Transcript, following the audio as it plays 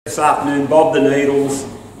This afternoon, bobbed the needles,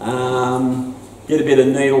 did a bit of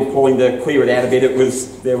needle pulling to clear it out a bit.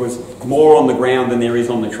 There was more on the ground than there is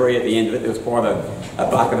on the tree at the end of it. There was quite a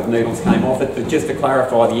bucket of needles came off it, but just to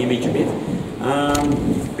clarify the image a bit.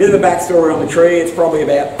 Bit of a backstory on the tree. It's probably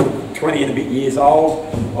about 20 and a bit years old.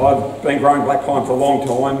 I've been growing black pine for a long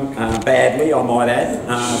time, badly I might add.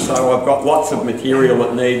 So I've got lots of material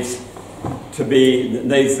that needs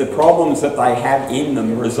the problems that they have in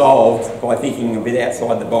them resolved by thinking a bit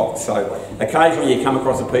outside the box. So occasionally you come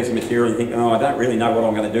across a piece of material and you think, oh, I don't really know what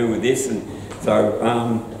I'm going to do with this. And so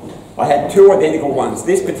I had two identical ones.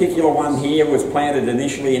 This particular one here was planted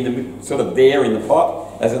initially in the sort of there in the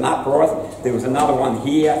pot as an upright. There was another one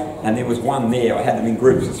here and there was one there. I had them in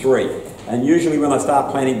groups of three. And usually when I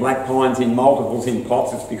start planting black pines in multiples in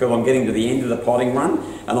pots, it's because I'm getting to the end of the potting run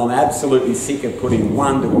and I'm absolutely sick of putting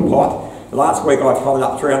one to a pot. Last week I potted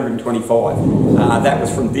up 325. That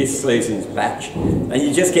was from this season's batch. And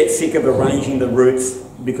you just get sick of arranging the roots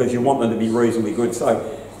because you want them to be reasonably good. So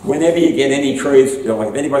whenever you get any trees, like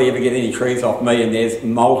if anybody ever get any trees off me and there's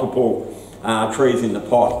multiple trees in the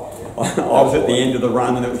pot, I was at the end of the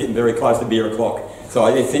run and it was getting very close to beer o'clock. So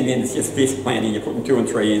I just think it's just fist planting, you're putting 2 and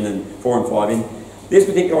 3 in and 4 and 5 in. This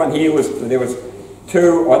particular one here there was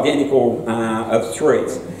two identical of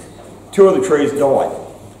trees. Two of the trees died.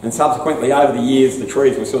 And subsequently, over the years, the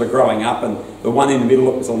trees were sort of growing up, and the one in the middle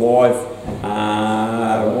that was alive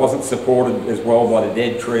wasn't supported as well by the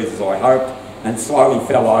dead trees as I hoped, and slowly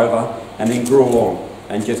fell over, and then grew along,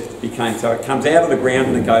 and just became, so it comes out of the ground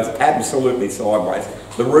and it goes absolutely sideways.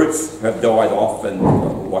 The roots have died off, and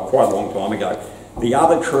like quite a long time ago. The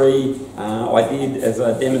other tree I did as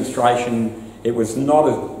a demonstration. It was not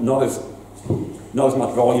as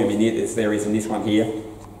much volume in it as there is in this one here.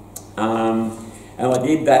 And I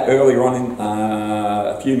did that earlier on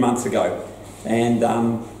a few months ago. And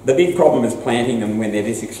the big problem is planting them when they're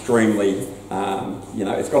this extremely,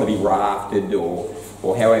 it's got to be rafted or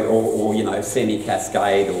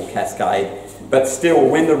semi-cascade or cascade. But still,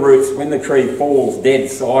 when the tree falls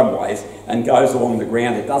dead sideways and goes along the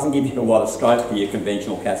ground, it doesn't give you a lot of scope for your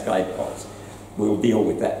conventional cascade pots. We'll deal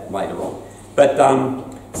with that later on. But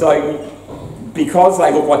so because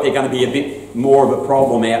they look like they're going to be a bit more of a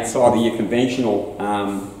problem outside of your conventional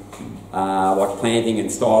like planting and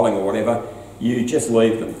styling or whatever, you just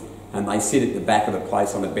leave them and they sit at the back of the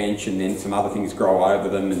place on a bench, and then some other things grow over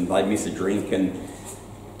them and they miss a drink and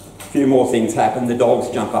a few more things happen. The dogs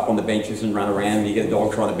jump up on the benches and run around and you get a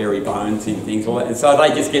dog trying to bury bones in things, and so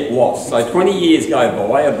they just get lost. So 20 years go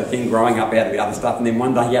by of the thing growing up out of the other stuff, and then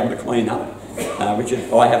one day you're able to clean up, which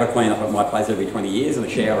is, I have a clean up at my place every 20 years and a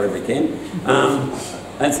shower every 10.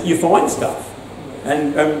 And you find stuff,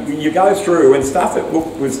 and you go through, and stuff that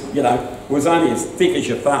was only as thick as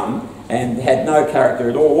your thumb and had no character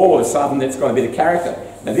at all of a sudden it's got a bit of character.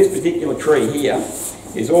 Now this particular tree here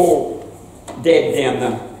is all dead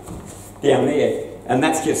down there, and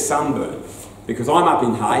that's just sunburn, because I'm up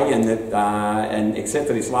in hay, and except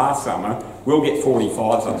for this last summer, we'll get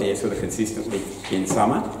 45s up there sort of consistently in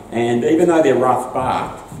summer, and even though they're rough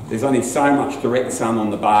bark, there's only so much direct sun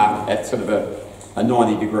on the bark at sort of a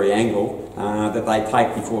 90-degree angle that they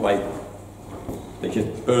take before they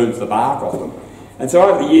just burns the bark off them. And so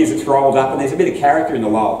over the years it's rolled up and there's a bit of character in the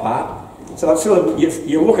lower part. So it's sort of,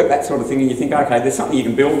 you look at that sort of thing and you think, okay, there's something you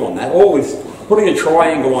can build on that. Always putting a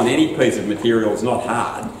triangle on any piece of material is not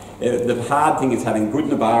hard. The hard thing is having good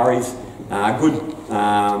nabaris, good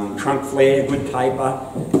trunk flare, good taper,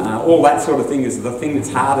 all that sort of thing is the thing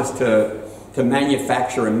that's hardest to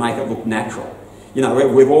manufacture and make it look natural. You know,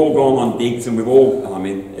 we've all gone on digs and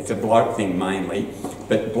it's a bloke thing mainly,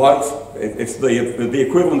 but blokes, it's the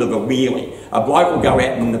equivalent of a wheelie. A bloke will go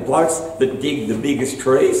out, and the blokes that dig the biggest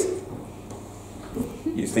trees,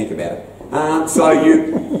 you just think about it. So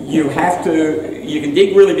you can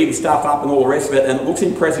dig really big stuff up and all the rest of it, and it looks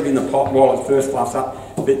impressive in the pot while it first fluffs up,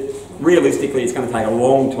 but realistically it's going to take a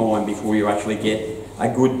long time before you actually get a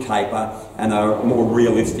good taper and a more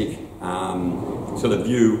realistic sort of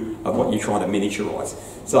view of what you're trying to miniaturise.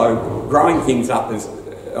 So growing things up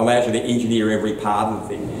allows you to engineer every part of the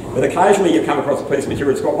thing. But occasionally you come across a piece of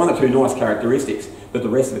material that's got one or two nice characteristics, but the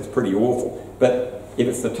rest of it's pretty awful. But if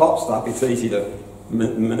it's the top stuff, it's easy to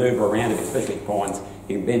manoeuvre around it, especially pines.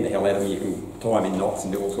 You can bend the hell out of them, you can tie them in knots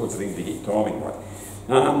and do all sorts of things to get your timing right.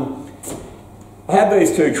 I had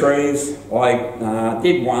these two trees. I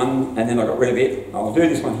did one and then I got rid of it. I'll do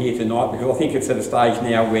this one here tonight because I think it's at a stage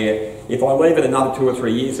now where if I leave it another 2 or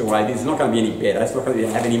 3 years away, this is not going to be any better. It's not going to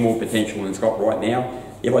have any more potential than it's got right now.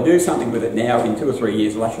 If I do something with it now, in 2 or 3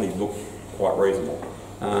 years, it'll actually look quite reasonable.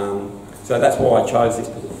 So that's why I chose this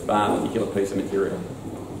particular piece of material.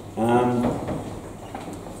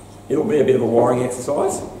 it'll be a bit of a wiring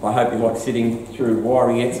exercise. I hope you like sitting through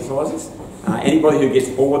wiring exercises. Anybody who gets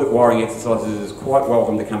bored at wiring exercises is quite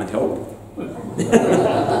welcome to come and help.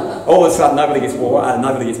 All of a sudden, nobody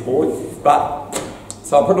gets bored. But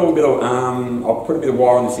so I'll put a little bit of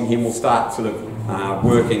wire on this thing here, and we'll start sort of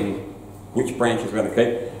working which branches we're going to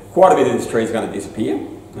keep. Quite a bit of this tree is going to disappear.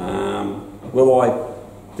 Will I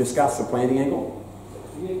discuss the planting angle?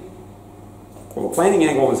 Well, the planting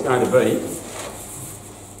angle is going to be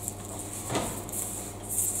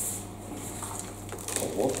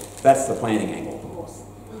that's the planting angle.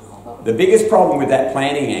 The biggest problem with that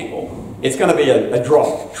planting angle, it's going to be a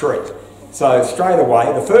drop tree. So straight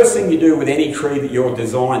away, the first thing you do with any tree that you're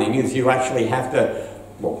designing is you actually have to,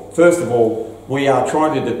 well, first of all, we are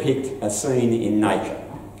trying to depict a scene in nature.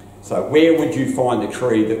 So where would you find a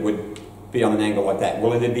tree that would be on an angle like that?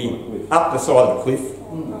 Well, it'd be up the side of a cliff.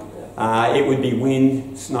 It would be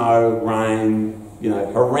wind, snow, rain, you know,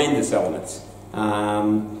 horrendous elements.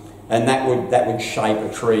 And that would shape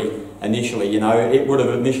a tree initially. You know, it would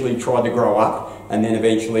have initially tried to grow up and then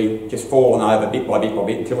eventually just fallen over bit by bit by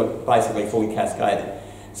bit until it basically fully cascaded.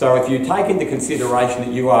 So if you take into consideration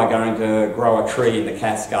that you are going to grow a tree in the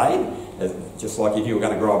cascade, just like if you were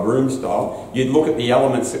going to grow a broom style, you'd look at the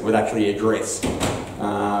elements that would actually address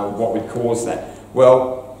what would cause that.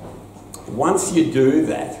 Well, once you do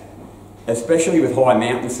that, especially with high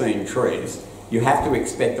mountain scene trees, you have to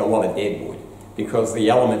expect a lot of deadwood because the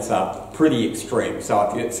elements are pretty extreme.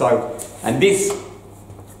 And this,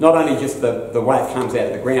 not only just the way it comes out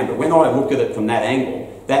of the ground, but when I looked at it from that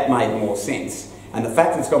angle, that made more sense. And the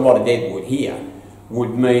fact that it's got a lot of deadwood here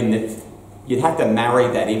would mean that you'd have to marry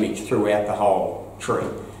that image throughout the whole tree.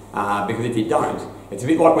 Because if you don't, it's a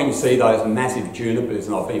bit like when you see those massive junipers,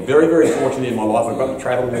 and I've been very, very fortunate in my life, I've got to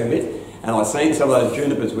travel a little bit, and I've seen some of those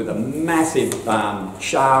junipers with the massive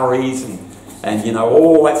sharis and you know,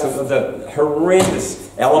 all that sort of the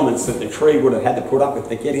horrendous elements that the tree would have had to put up with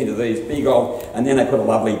to get into these big old, and then they put a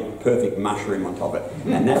lovely, perfect mushroom on top of it.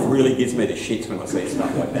 And that really gives me the shits when I see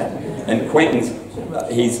stuff like that. And Quentin's,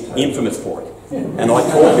 he's infamous for it. And I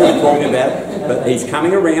talk to him talking about it, but he's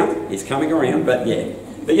coming around, but yeah.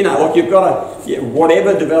 But you know, like you've got to,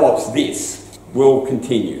 whatever develops this will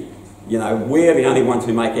continue. You know, we're the only ones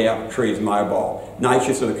who make our trees mobile.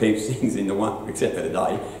 Nature sort of keeps things in the one, except for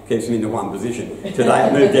today, keeps them in the one position. Today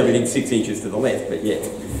it moved everything 6 inches to the left, but yeah.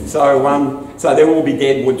 So there will be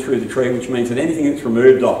dead wood through the tree, which means that anything that's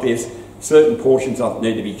removed off this, certain portions of it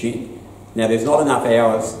need to be ginned. Now there's not enough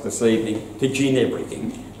hours this evening to gin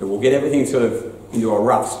everything, but we'll get everything sort of into a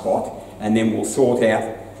rough spot, and then we'll sort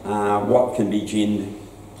out what can be ginned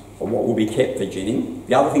or what will be kept for ginning.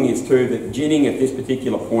 The other thing is too that ginning at this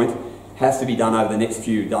particular point has to be done over the next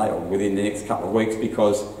few days or within the next couple of weeks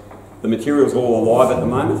because the material's all alive at the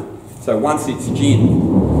moment. So once it's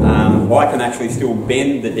ginned, I can actually still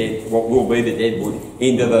bend what will be the dead wood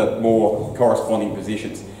into the more corresponding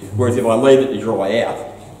positions. Whereas if I leave it to dry out,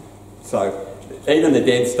 so even the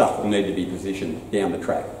dead stuff will need to be positioned down the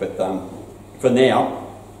track. But for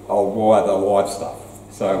now, I'll wire the live stuff.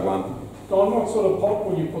 So, Don, what sort of pot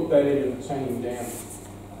will you put that in that's hanging down?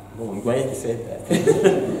 Well, I'm glad you said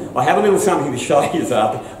that. I have a little something to show you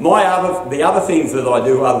after. The other things that I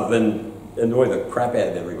do other than annoy the crap out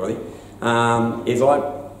of everybody is I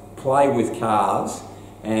play with cars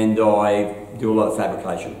and I do a lot of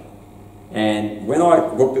fabrication. And when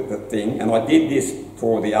I looked at the thing, and I did this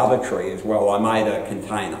for the other tree as well, I made a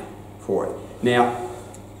container for it. Now,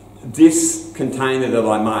 this container that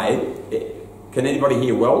I made, can anybody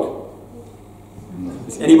here weld?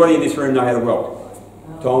 Does anybody in this room know how to weld?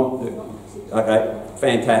 Tom? Okay,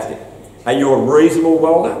 fantastic. Are you a reasonable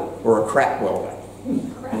welder or a crap welder?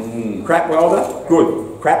 Crap welder?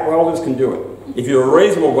 Good. Crap welders can do it. If you're a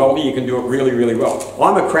reasonable welder, you can do it really, really well.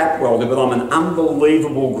 I'm a crap welder, but I'm an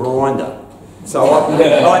unbelievable grinder. So I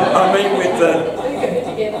mean with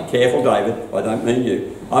the... Careful, David. I don't mean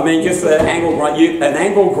you. I mean just the angle grinder. An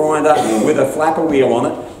angle grinder with a flapper wheel on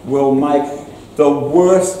it will make the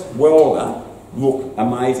worst welder look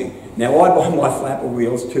amazing. Now I buy my flapper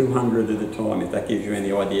wheels 200 at a time, if that gives you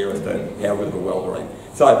any idea as to how good of a welder I am.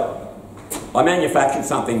 So I manufactured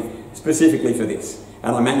something specifically for this,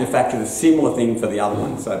 and I manufactured a similar thing for the other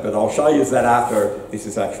one. So, but I'll show you that after this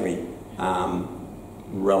is actually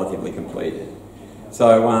relatively completed.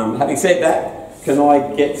 So having said that, can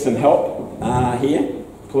I get some help here,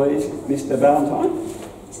 please, Mr. Valentine?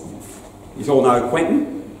 You all know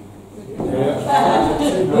Quentin?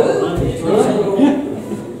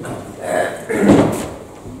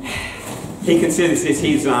 He considers this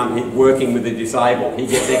his working with the disabled. He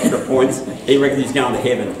gets extra points. He reckons he's going to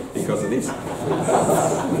heaven because of this.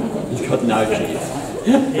 He's got no chance.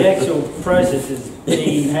 The actual process is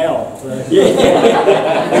being hell. So.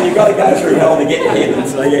 Yeah, and you've got to go through hell to get to heaven,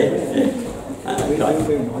 so yeah. Okay,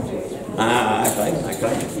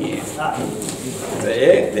 yeah.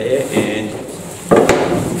 There, and...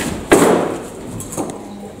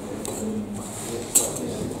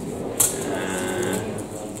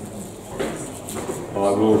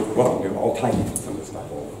 I'll take some of the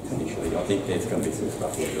stuff off initially. I think there's going to be some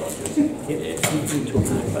stuff here.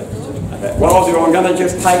 What I'll do, I'm going to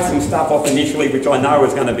just take some stuff off initially, which I know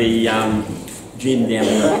is going to be gin down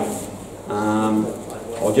the track.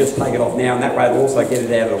 I'll just take it off now, and that way it'll also get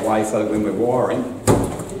it out of the way so that when we're wiring,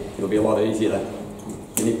 it'll be a lot easier to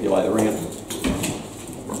manipulate around.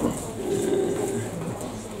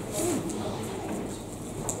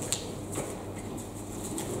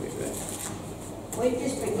 Wait,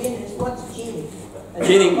 just for beginners, what's ginning?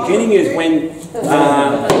 Ginning is when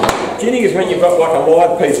you've got like a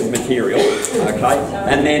live piece of material, okay,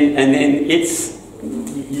 and then it's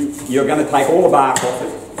you're going to take all the bark off it.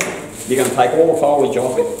 You're going to take all the foliage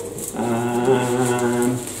off it.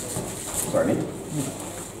 Sorry,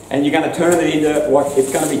 and you're going to turn it into like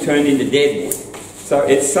it's going to be turned into dead wood. So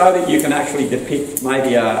it's so that you can actually depict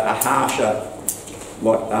maybe a harsher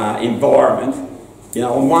environment. You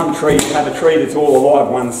know, on one tree, you have a tree that's all alive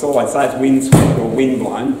one side, say it's windswept or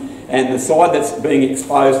windblown, and the side that's being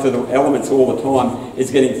exposed to the elements all the time is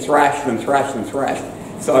getting thrashed and thrashed and thrashed.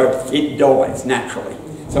 So it dies naturally.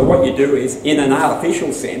 So what you do is, in an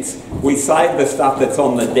artificial sense, we save the stuff that's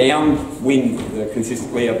on the downwind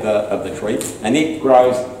consistently of the tree, and it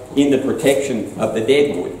grows in the protection of the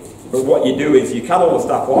dead wood. But what you do is you cut all the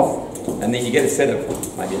stuff off, and then you get a set of,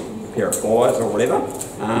 maybe a pair of pliers or whatever,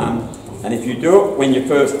 and if you do it when you're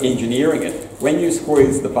first engineering it, when you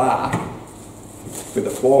squeeze the bark with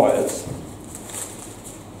the pliers,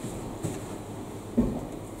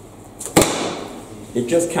 it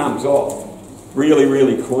just comes off really,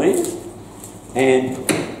 really clean, and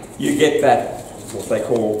you get that, what they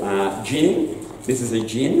call ginning. This is a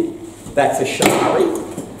gin. That's a shari.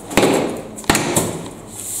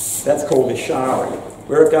 That's called a shari.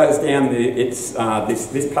 Where it goes down, this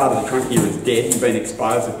part of the trunk here is dead and been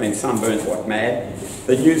exposed, it's been sunburnt like mad.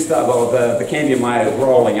 The new stuff, the cambium layer is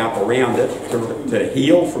rolling up around it to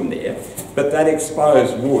heal from there, but that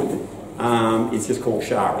exposed wood is just called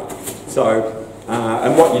shari. So,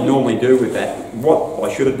 and what you normally do with that, what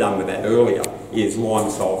I should have done with that earlier, is lime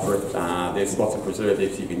sulphurate. There's lots of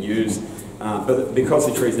preservatives you can use, but because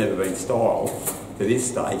the tree's never been styled to this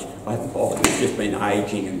stage, I haven't bothered. It's just been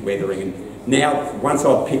aging and weathering. And now, once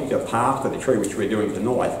I've picked a path for the tree, which we're doing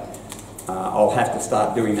tonight, I'll have to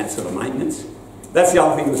start doing that sort of maintenance. That's the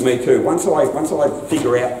other thing with me too. Once I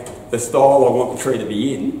figure out the style I want the tree to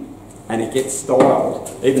be in, and it gets styled,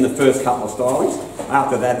 even the first couple of stylings,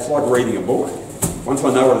 after that it's like reading a book. Once I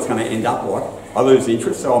know what it's going to end up like, I lose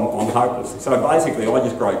interest, so I'm hopeless. So basically I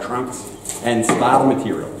just grow trunks and starter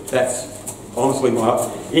material. That's honestly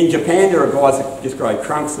in Japan there are guys that just grow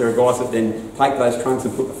trunks, there are guys that then take those trunks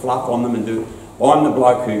and put the fluff on them and do. I'm the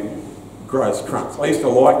bloke who grows trunks. I used to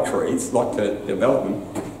like trees, like to develop them,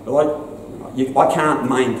 but I can't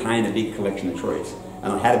maintain a big collection of trees.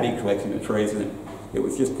 And I had a big collection of trees and it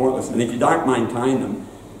was just pointless. And if you don't maintain them,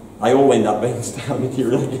 they all end up being starter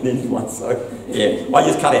material again anyway. So yeah, I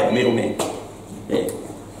just cut out the middleman. Yeah.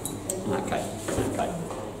 Okay.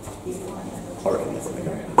 I reckon that's the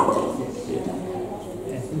go.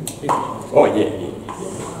 Yeah. Oh yeah.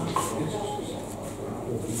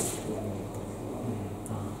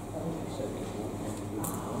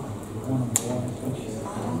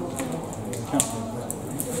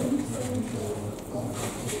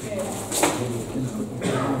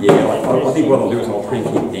 Yeah, I think what I'll do is I'll print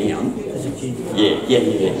him down. Yeah.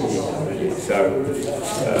 So,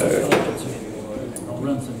 I'll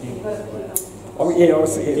run some here. Oh yeah, I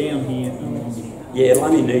see it. Down here and along. Yeah, it'll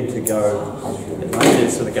only need to go. It'll only need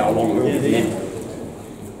to sort of go along a little bit then.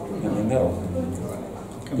 And then that'll.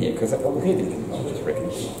 Yeah, because I'll hit it. I just reckon.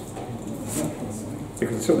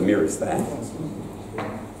 Because it sort of mirrors that.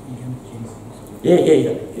 Yeah.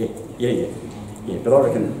 But I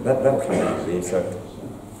reckon that'll come out of there. So.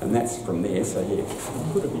 And that's from there, so yeah.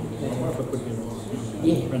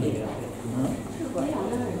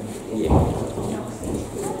 Yeah.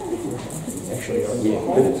 Actually,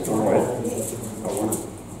 but it's alright. I want to.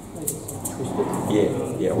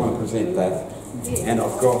 I want to present that. And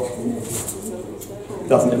I've got.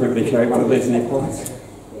 Doesn't everybody carry one of these in their pockets?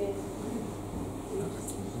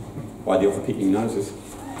 Ideal for picking noses.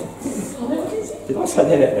 Did I say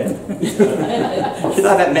that out there? You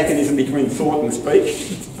know that mechanism between thought and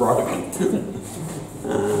speech? It's broken.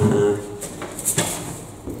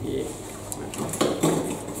 Yeah.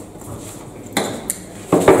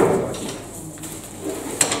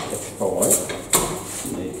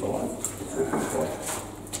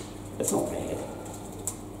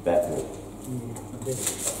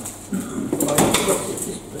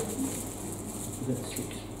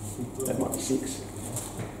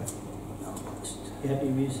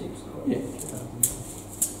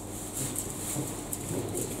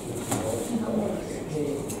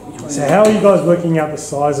 So how are you guys working out the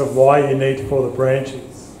size of wire you need for the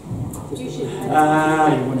branches?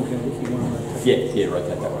 Yeah,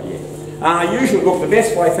 rotate that way, yeah. Usually, look, the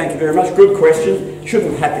best way, thank you very much, good question.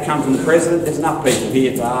 Shouldn't have had to come from the President. There's enough people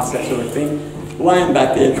here to ask that sort of thing. Laying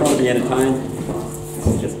back there, trying to be entertained.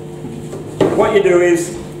 What you do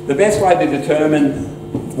is, the best way to determine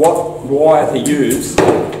what wire to use,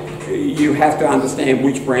 you have to understand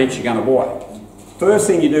which branch you're going to wire. First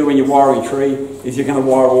thing you do when you're wiring a tree is you're going to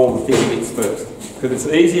wire all the thick bits first. Because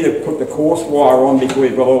it's easy to put the coarse wire on before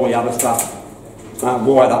you've got all the other stuff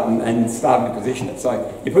wired up and starting to position it.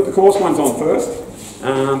 So you put the coarse ones on first,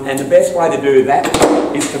 and the best way to do that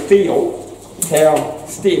is to feel how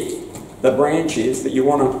stiff the branch is that you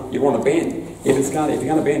want to bend. If you're going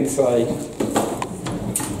to bend, say,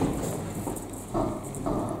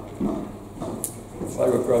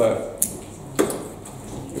 we've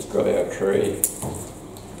got our tree.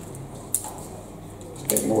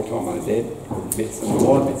 Spend more time on the dead bits than the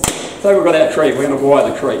light bits. So we've got our tree. We're going to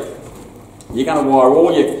wire the tree. You're going to wire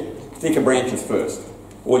all your thicker branches first,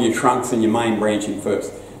 all your trunks and your main branching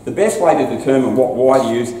first. The best way to determine what wire to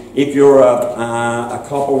use, if you're a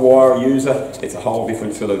copper wire user, it's a whole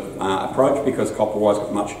different sort of approach because copper wire's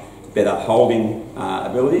got much better holding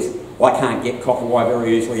abilities. I can't get copper wire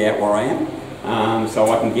very easily out where I am,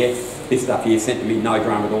 so I can get this stuff here sent to me, no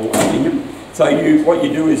drama at all, aluminium. So what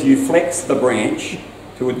you do is you flex the branch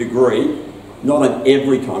to a degree, not at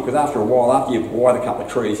every time, because after a while, after you've wired a couple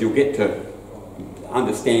of trees, you'll get to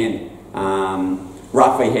understand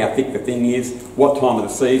roughly how thick the thing is, what time of the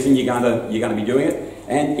season you're going to be doing it,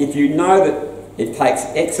 and if you know that it takes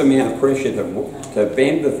X amount of pressure to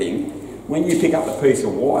bend the thing, when you pick up a piece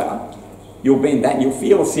of wire, you'll bend that and you'll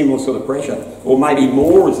feel a similar sort of pressure, or maybe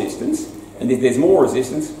more resistance. And if there's more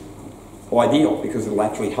resistance, ideal, because it'll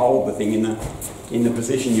actually hold the thing in the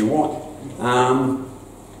position you want.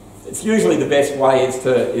 It's usually the best way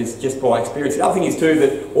is just by experience. The other thing is too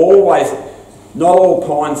that not all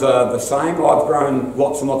pines are the same. I've grown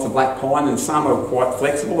lots and lots of black pine, and some are quite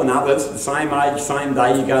flexible, and others the same age, same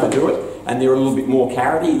day you go to do it, and they're a little bit more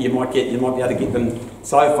carroty. You might be able to get them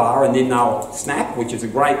so far, and then they'll snap, which is a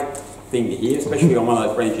great thing to hear, especially on one of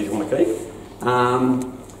those branches you want to keep.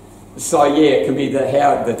 So yeah, it can be the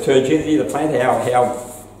turgidity of the plant, how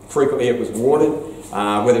frequently it was watered,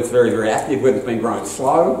 whether it's very, very active, whether it's been grown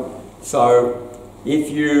slow. So if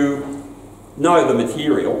you know the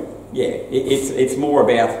material, yeah, it's more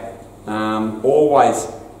about always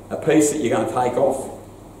a piece that you're going to take off,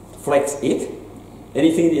 flex it.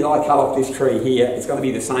 Anything that I cut off this tree here, it's going to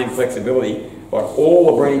be the same flexibility. Like all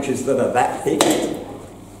the branches that are that thick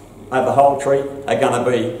over the whole tree are going to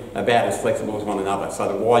be about as flexible as one another. So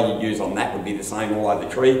the wire you use on that would be the same all over the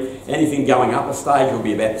tree. Anything going up a stage will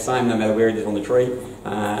be about the same no matter where it is on the tree.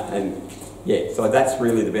 And yeah, so that's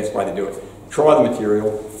really the best way to do it. Try the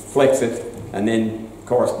material, flex it, and then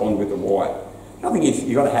correspond with the wire. Another thing is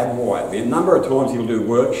you've got to have wire. There are a number of times you'll do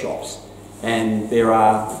workshops, and there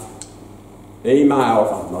are there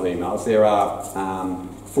are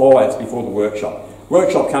flyers before the workshop.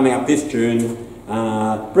 Workshop coming up this June.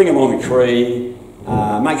 Bring along a tree,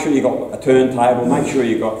 make sure you've got a turntable, make sure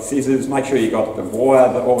you've got scissors, make sure you've got the wire,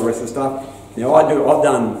 all the rest of the stuff. You know, I've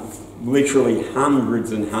done literally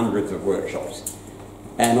hundreds and hundreds of workshops,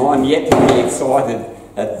 and I'm yet to be excited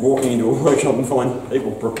at walking into a workshop and find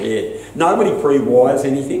people prepared. Nobody pre-wires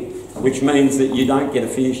anything, which means that you don't get a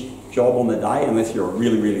finished job on the day unless you're a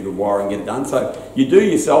really, really good wirer and get it done. So you do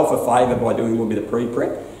yourself a favour by doing a little bit of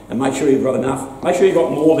pre-prep. And make sure you've got enough. Make sure you've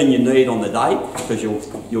got more than you need on the day, because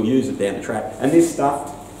you'll use it down the track. And this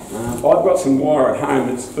stuff, I've got some wire at home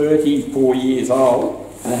that's 34 years old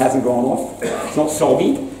and it hasn't gone off. It's not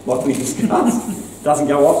soggy like we discussed. It doesn't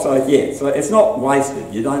go off. So yeah, so it's not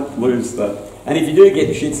wasted. You don't lose the. And if you do get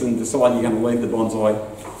the shits and decide you're going to leave the bonsai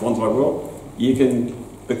world, you can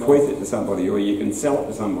bequeath it to somebody, or you can sell it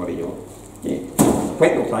to somebody, or yeah,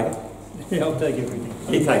 Quentin will take it. Yeah, I'll take everything.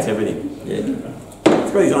 He takes everything. Yeah.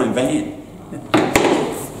 He's got his own van.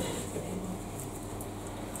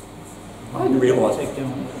 I didn't realise.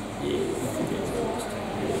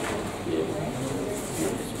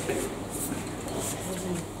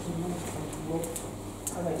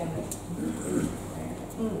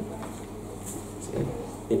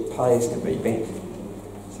 It pays to be bent.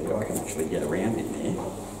 See, I can actually get around in there.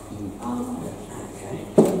 Okay.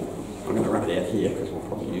 I'm going to run it out here because we'll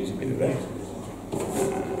probably use a bit of that.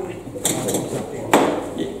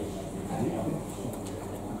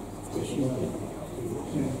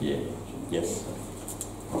 Yeah. Yes.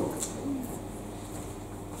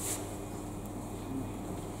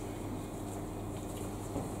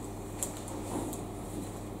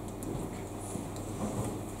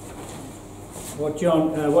 what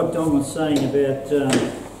Don was saying about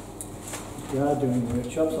if you are doing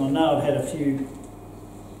workshops, I know I've had a few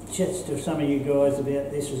chats to some of you guys about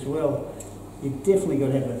this as well. You've definitely got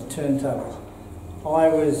to have a turntable. I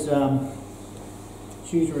was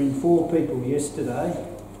tutoring 4 people yesterday.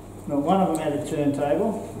 Not one of them had a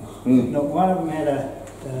turntable. Not one of them had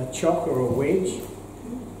a chock or a wedge.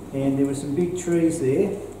 And there were some big trees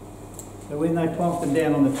there. So when they plonk them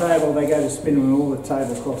down on the table, they go to spin them and all the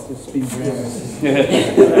tablecloths just spins around. So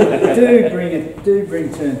do bring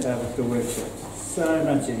turntables to workshops. So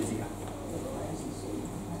much easier.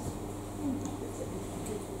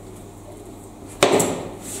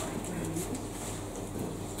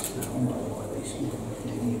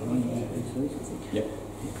 Yep.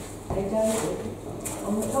 Hey David,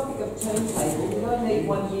 on the topic of turntable, did I need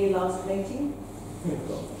 1 year last meeting?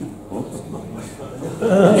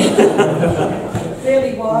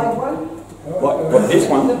 Fairly wide one. What, this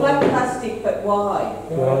one? The black plastic but wide.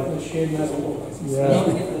 Yeah.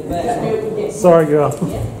 Sorry, girl.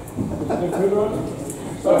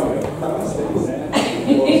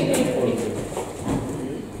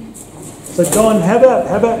 So Don, how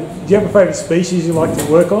about, do you have a favourite species you like to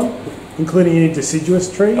work on, including any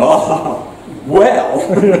deciduous trees? Oh, well,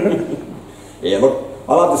 yeah, look,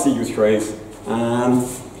 I love deciduous trees.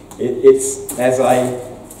 It's as I'm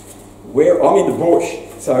in the bush,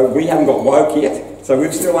 so we haven't got woke yet, so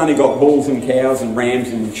we've still only got bulls and cows and rams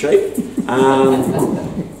and sheep.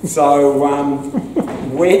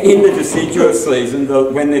 We're in the deciduous season.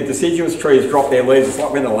 When the deciduous trees drop their leaves, it's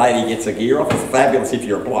like when a lady gets a gear off. It's fabulous if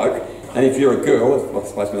you're a bloke, and if you're a girl, it's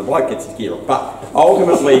supposed to be the bloke gets his gear off. But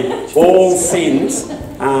ultimately, all sins,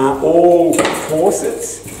 all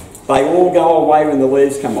corsets, they all go away when the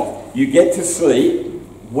leaves come off. You get to see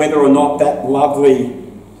whether or not that lovely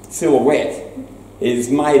silhouette is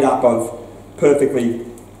made up of perfectly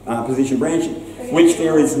positioned branching, which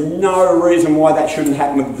there is no reason why that shouldn't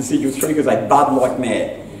happen with the deciduous tree because they bud like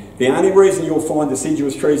mad. The only reason you'll find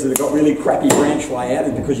deciduous trees that have got really crappy branch layout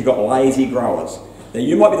is because you've got lazy growers. Now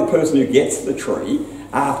you might be the person who gets the tree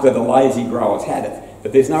after the lazy growers had it,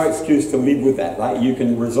 but there's no excuse to live with that. You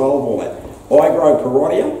can resolve all that. I grow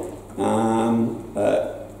Parodia.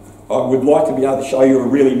 I would like to be able to show you a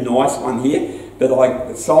really nice one here, but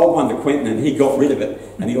I sold one to Quentin and he got rid of it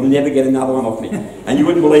and he'll never get another one off me. And you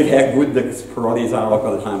wouldn't believe how good the Parodias are I've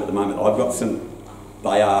got at home at the moment. I've got some,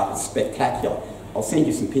 they are spectacular. I'll send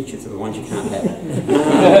you some pictures of the ones you can't have.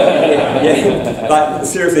 Yeah. But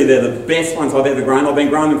seriously, they're the best ones I've ever grown. I've been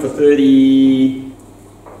growing them for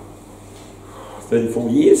 34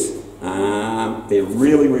 years. They're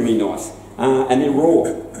really, really nice. And they're raw.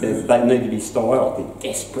 They need to be styled. They're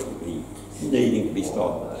desperately needing to be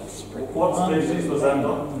styled. What species was that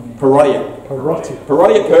on? Parodia.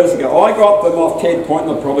 Parodia persica. I got them off Ted Point,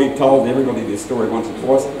 and I've probably told everybody this story once or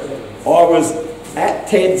twice. I was at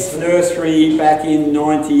Ted's nursery back in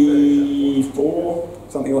 94,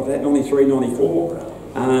 something like that, 93, 94.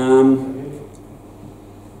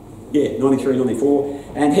 93, 94.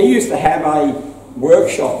 And he used to have a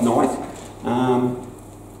workshop night.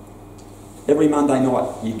 Every Monday night,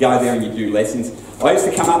 you'd go there and you'd do lessons. I used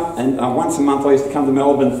to come up, and once a month I used to come to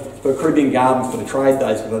Melbourne for Caribbean Gardens for the trade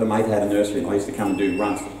days because a mate had a nursery and I used to come and do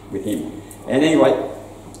runs with him. And anyway,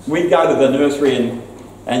 we'd go to the nursery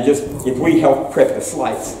and just, if we helped prep the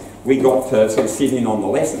slates, we got to sort of sit in on the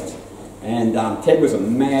lessons. And Ted was a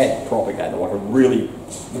mad propagator, like a really,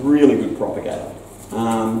 really good propagator.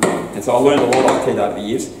 And so I learned a lot of Ted over the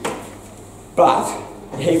years. But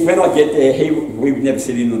when I get there, we would never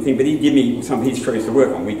sit in on the thing, but he'd give me some of his trees to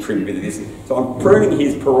work on. We'd trim a bit of this. So I'm pruning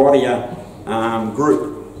his Parodia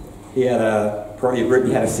group. He had a Parodia group,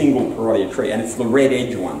 he had a single Parodia tree, and it's the red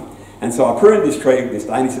edge one. And so I pruned this tree this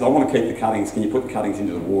day, and he said, I want to keep the cuttings. Can you put the cuttings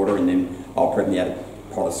into the water, and then I'll prep them out a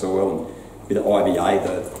pot of soil and a bit of IVA,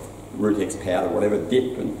 the Rootex powder, whatever,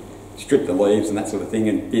 dip and strip the leaves and that sort of thing,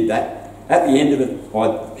 and did that. At the end of it,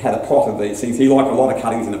 I had a pot of these things. He liked a lot of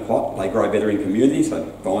cuttings in a pot. They grow better in community, so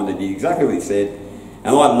Binder did exactly what he said.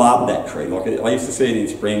 And I loved that tree. Like I used to see it in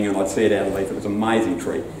spring and I'd see it out of leaf. It was an amazing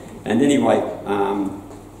tree. And anyway,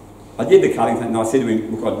 I did the cuttings and I said to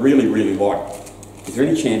him, look, I'd really, really like, is there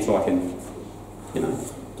any chance I can,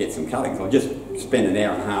 get some cuttings? I'll just spend an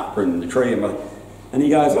hour and a half pruning the tree. And he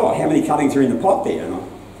goes, oh, how many cuttings are in the pot there? And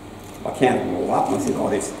I counted them all up and I said, oh,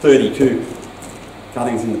 there's 32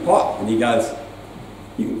 cuttings in the pot. And he goes,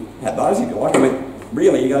 you can have those if you like. I went,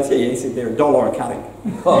 really? He goes, yeah. He said, they're $1 a cutting.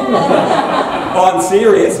 I'm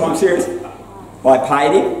serious. I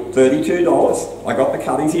paid him $32. I got the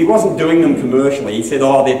cuttings. He wasn't doing them commercially. He said,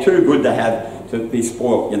 oh, they're too good to have to be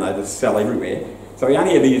spoilt, to sell everywhere. So he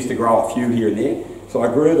only ever used to grow a few here and there. So I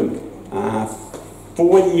grew them.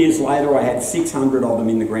 4 years later, I had 600 of them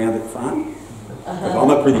in the ground at the farm. Because I'm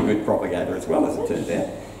a pretty good propagator as well, as it turns out.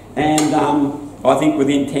 And I think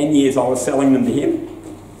within 10 years, I was selling them to him.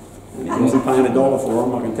 And he wasn't paying $1 for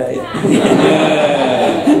them, I can tell you.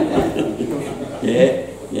 Yeah.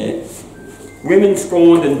 Women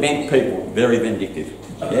scorned and bent people, very vindictive.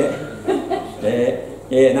 No.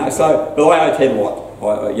 So, but I owe Ted a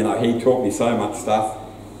lot. He taught me so much stuff.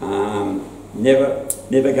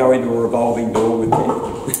 Never go into a revolving door with Ted.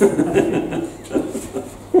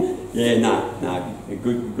 No, a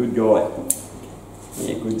good guy.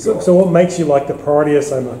 Yeah, good guy. So what makes you like the Priortia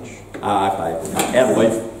so much? Okay, out of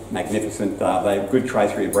leaf, magnificent. They have good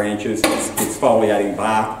tracery of branches. It's exfoliating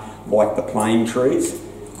bark like the plane trees.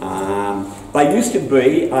 They used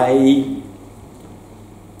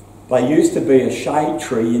to be a shade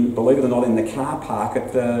tree, believe it or not, in the car park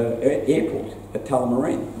at the airport at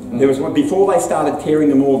Tullamarine. There was one before they started tearing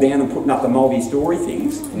them all down and putting up the multi-storey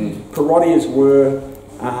things. Priortias were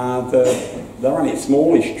they're only a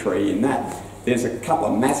smallish tree in that. There's a couple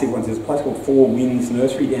of massive ones. There's a place called Four Winds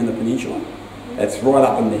Nursery down the peninsula. It's right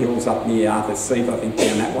up in the hills up near Arthur's Seat, I think,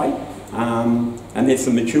 down that way. And there's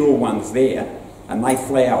some mature ones there, and they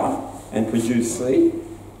flower and produce seed.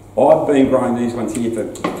 I've been growing these ones here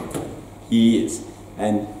for years,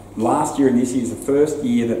 and last year and this year is the first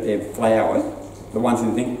year that they've flowered, the ones in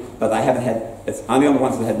the thing, but they haven't had, it's only on the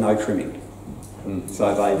ones that had no trimming.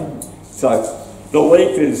 So the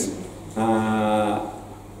leaf is on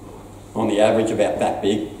the average about that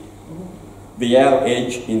big. The outer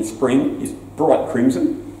edge in spring is bright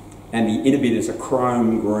crimson, and the inner bit is a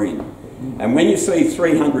chrome green. And when you see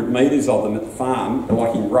 300 metres of them at the farm,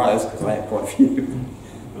 like in rows, because they have quite a few,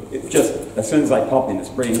 it's just, as soon as they pop in the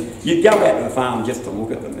spring, you'd go out to the farm just to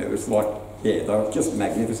look at them. It was like, they're just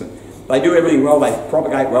magnificent. They do everything well, they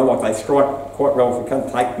propagate well, like they strike quite well for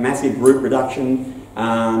take massive root reduction.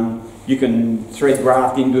 You can thread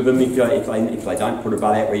graft into them if they don't put a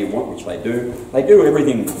bud out where you want, which they do. They do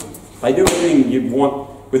everything you want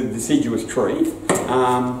with a deciduous tree,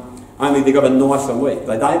 only they've got a nicer leaf.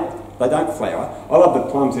 They don't flower. I love the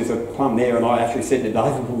plums. There's a plum there, and I actually said to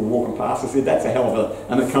David when we were walking past, I said, that's a hell of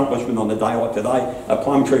an accomplishment on a day like today, a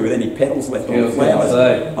plum tree with any petals left on the flowers.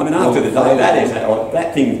 I mean, after the day,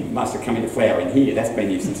 that thing must have come into flower in here. That's been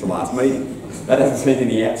here since the last meeting. That hasn't seen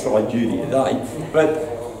any outside duty today. But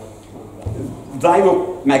they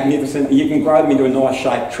look magnificent. You can grow them into a nice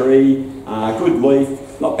shaped tree, good leaf,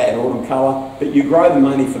 not bad autumn colour, but you grow them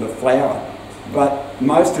only for the flower. But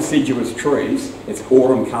most deciduous trees, it's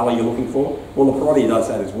autumn colour you're looking for. Well, the Priortia does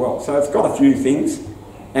that as well. So it's got a few things,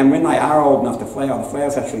 and when they are old enough to flower, the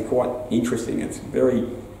flower's actually quite interesting. It's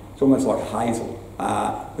almost like a hazel,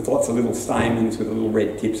 with lots of little stamens with little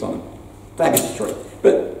red tips on them. Fabulous tree.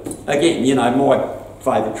 But again, my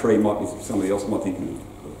favourite tree might be, somebody else might think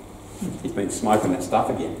he's been smoking that stuff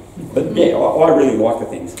again. But yeah, I really like the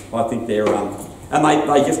things. I think they're, and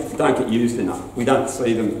they just don't get used enough. We don't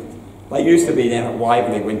see them. They used to be down at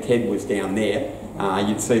Waverley when Ted was down there.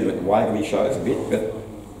 You'd see them at the Waverley shows a bit, but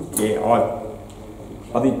yeah,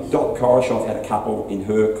 I think Dot Koroshoff had a couple in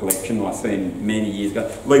her collection. I've seen many years ago.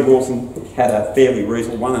 Lee Wilson had a fairly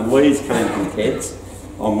reasonable one, and Lee's came from Ted's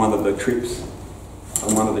on one of the trips.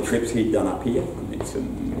 On one of the trips he'd done up here. I think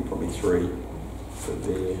some probably 3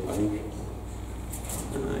 there, I think.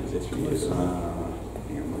 Is there 3 years? Hang on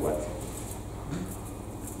the left.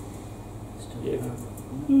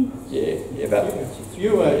 Yeah, about.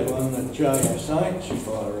 You had one at James Saints, if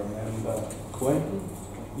I remember, Quentin,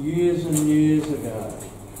 years and years ago.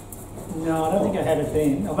 No, I don't think I had it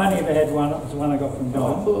then. I've only ever had one. It was the one I got from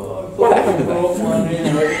Don. I thought you brought one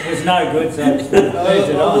in. It was no good, so I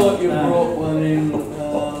thought you brought one in.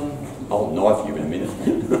 I'll knife you in a minute.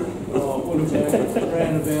 It would have been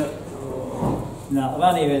around about. No, I've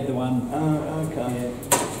only had the one. Okay. Yeah.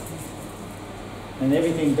 And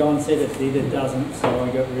everything Don said it did, it doesn't, so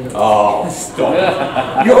I got rid of it. Oh, stop.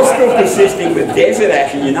 You're still persisting with desert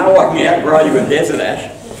ash, and you know I can outgrow you with desert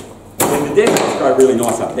ash. And the desert ash grow really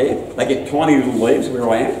nice up there. They get tiny little leaves where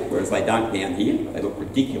I am, whereas they don't down here. They look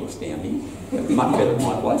ridiculous down here. They're much better than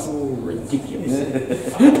my place. Ridiculous.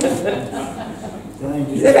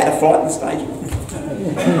 You ever had a fight in the stadium?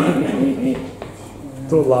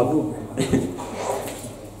 It's all love.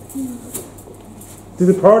 Do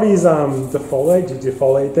the Priortias defoliate? Did you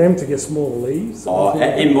foliate them to get smaller leaves? Oh,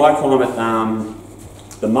 in my climate,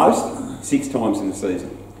 the most 6 times in the season.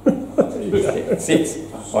 6.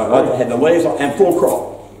 I had the leaves and full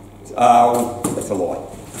crop. That's a lie.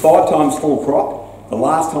 5 times full crop. The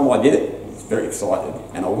last time I did it, I was very excited,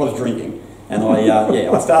 and I was drinking, and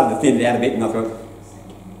I started to thin it out a bit, and I thought,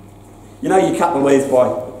 you cut the leaves by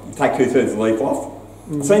take 2/3 of the leaf off.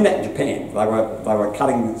 I've seen that in Japan. They were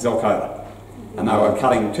cutting Zelcola, and they were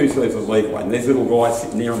cutting 2/3 of the leaf away. And there's little guys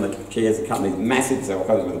sitting there on the chairs that cut these massive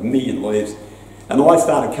Zelcolas with 1 million leaves. And I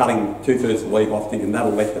started cutting 2/3 of the leaf off, thinking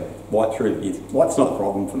that'll let the light through. Light's not a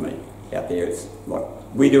problem for me out there. It's like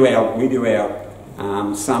we do our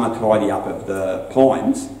summer tidy up of the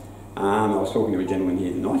pines. I was talking to a gentleman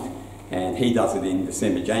here tonight, and he does it in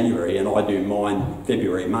December, January, and I do mine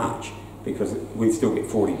February, March, because we still get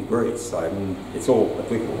 40 degrees, so it's all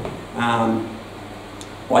applicable.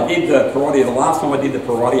 I did the Parodia, the last time I did the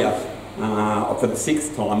Parodia, for the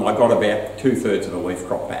 6th time, I got about 2/3 of the leaf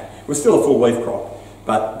crop back. It was still a full leaf crop,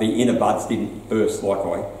 but the inner buds didn't burst like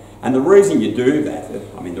I. And the reason you do that,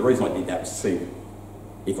 I mean, the reason I did that was to see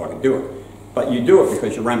if I could do it. But you do it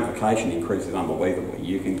because your ramification increases unbelievably.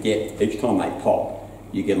 You can get, each time they pop,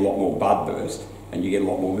 you get a lot more bud burst, and you get a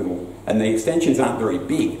lot more little, and the extensions aren't very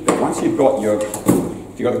big, but once you've got your,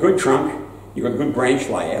 if you've got a good trunk, you've got a good branch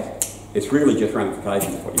layout, it's really just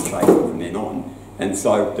ramification is what you chase from then on. And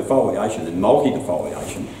so defoliation and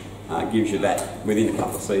multi-defoliation gives you that within a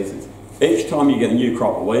couple of seasons. Each time you get a new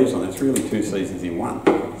crop of leaves on, it's really 2 seasons in one.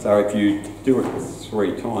 So if you do it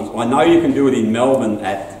 3 times, I know you can do it in Melbourne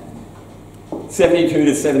at 72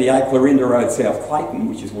 to 78 Clarinda Road, South Clayton,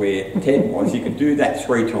 which is where Ted was. You could do that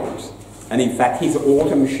 3 times. And in fact, his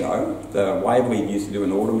autumn show, the Waverley used to do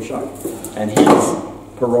an autumn show, and his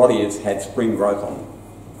Parodias had spring growth on them.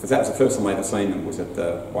 Because that was the first time I'd ever seen them, was at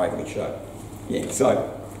the Waverley show. Yeah, so,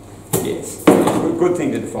 yes, good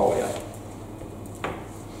thing to defoliate.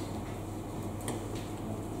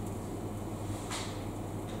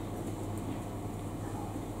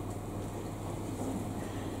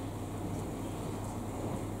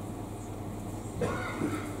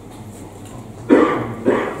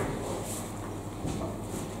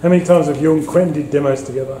 How many times have you and Quentin did demos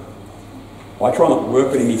together? I try not to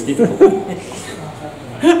work with him, he's difficult.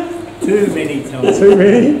 Too many times. Too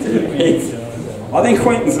many? Too many times. I think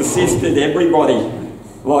Quentin's assisted everybody,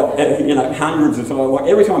 like, you know, hundreds of times. Like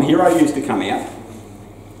every time Hero used to come out,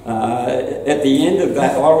 at the end of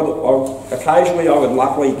that, occasionally I would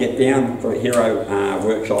luckily get down for Hero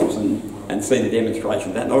workshops and see the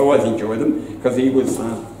demonstrations. And I always enjoy them because he was,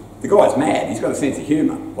 the guy's mad. He's got a sense of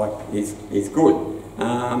humour. Like he's good.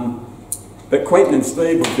 But Quentin and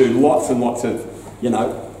Steve would do lots and lots of, you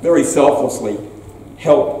know, very selflessly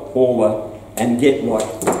help all the, and get like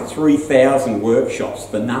 3,000 workshops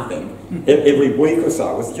for nothing every week or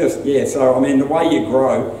so. It was just, yeah, so I mean the way you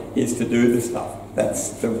grow is to do this stuff.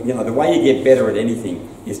 That's, you know, the way you get better at anything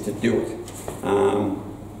is to do it.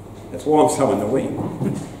 That's why I'm so annoying,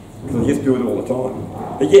 because I just do it all the time.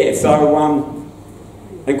 But yeah, so,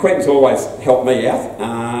 and Quentin's always helped me out.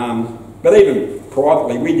 But even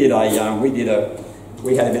privately, we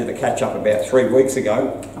had a bit of a catch up about 3 weeks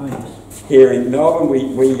ago. Oh, yes. Here in Melbourne, we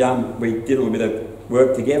did a little bit of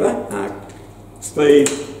work together. Steve,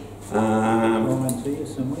 Brian's here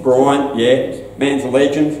somewhere. Brian, yeah, man's a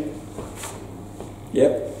legend.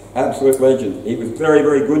 Yep, absolute legend. He was very,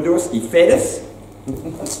 very good to us. He fed us.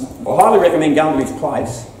 I highly recommend going to his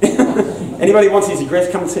place. Anybody wants his address,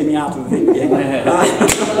 come and see me after the thing. Yeah.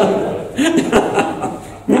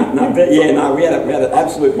 We had an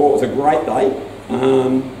absolute ball. It was a great day,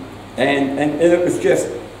 and it was just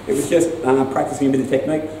practicing a bit of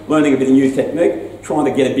technique, learning a bit of new technique, trying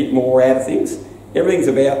to get a bit more out of things. Everything's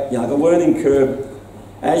about, you know, the learning curve.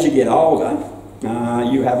 As you get older,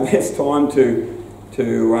 you have less time to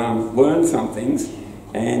learn some things,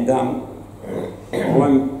 and I'm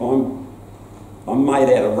made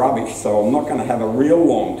out of rubbish, so I'm not going to have a real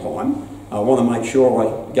long time. I want to make sure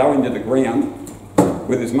I go into the ground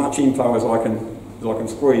with as much info as I can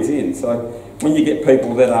squeeze in. So when you get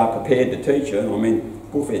people that are prepared to teach you, I mean,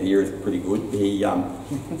 Bullfed here is pretty good. He's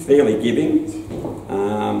fairly giving.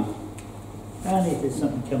 Only if there's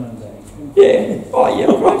something coming back. Yeah. Oh yeah.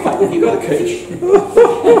 Okay. You got a coach.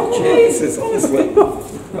 Jesus, honestly,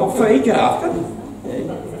 I'll feed you after.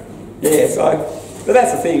 Yeah. So, but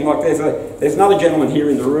that's the thing. Like, there's another gentleman here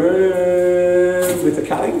in the room with the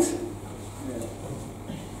cuttings.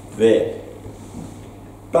 There.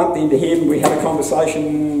 Bumped into him. We had a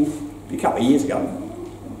conversation a couple of years ago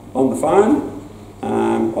on the phone.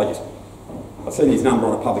 I seen his number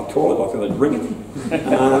on a public toilet. I thought I'd ring it.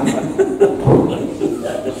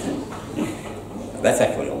 That's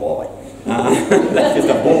actually a lie. That's just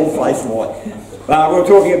a bald-faced lie. We were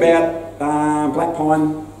talking about black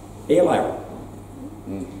pine air layering.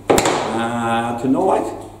 Tonight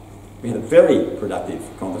we had a very productive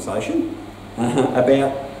conversation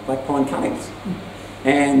about black pine cuttings,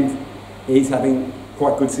 and he's having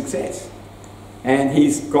quite good success. And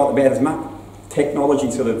he's got about as much technology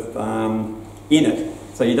sort of in it.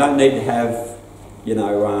 So you don't need to have, you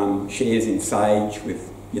know, shares in sage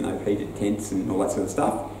with, you know, heated tents and all that sort of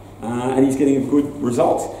stuff. And he's getting good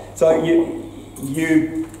results. So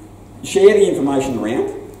you share the information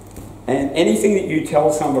around, and anything that you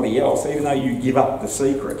tell somebody else, even though you give up the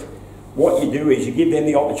secret, what you do is you give them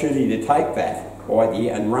the opportunity to take that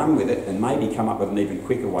idea and run with it and maybe come up with an even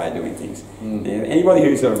quicker way of doing things. Now, anybody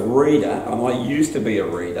who's a reader, and I used to be a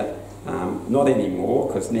reader, not anymore,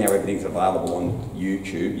 because now everything's available on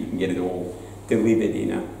YouTube. You can get it all delivered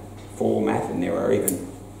in a format, and there are even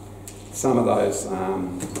some of those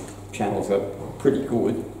channels are pretty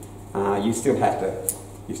good. You still have to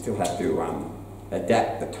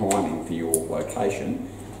adapt the timing for your location,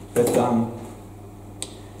 but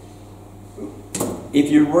if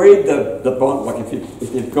you read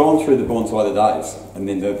if you've gone through the Bonsai Todays and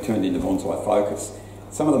then they've turned into Bonsai Focus,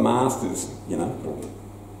 some of the masters, you know,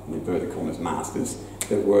 we prefer to call them as masters,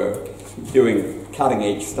 that were doing cutting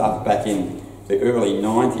edge stuff back in the early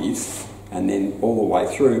 90s and then all the way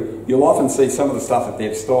through, you'll often see some of the stuff that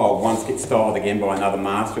they've styled once gets styled again by another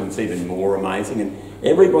master, and it's even more amazing. And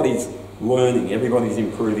everybody's learning, everybody's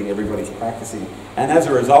improving, everybody's practicing, and as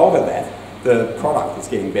a result of that, the product is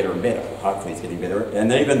getting better and better. Hopefully it's getting better,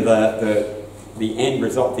 and even the end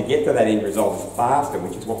result, to get to that end result is faster,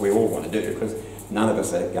 which is what we all want to do, because none of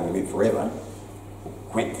us are going to live forever.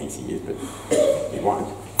 Quentin thinks he is, but he won't.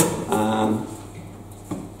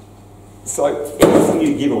 So anything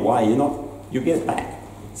you give away, you'll get it back.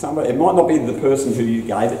 It might not be the person who you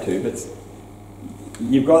gave it to, but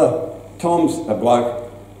you've got Tom's a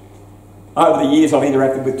bloke. Over the years I've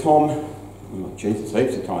interacted with Tom, Jesus,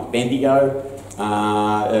 heaps of times, Bendigo,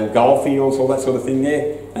 Goldfields, all that sort of thing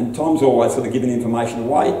there, and Tom's always sort of giving information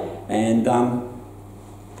away, and I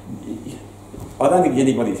don't think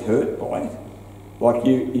anybody's hurt by it. Like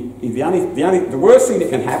the worst thing that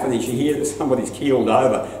can happen is you hear that somebody's keeled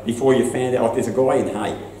over before you found out. Like there's a guy in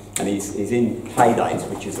Hay, and he's in Hay Days,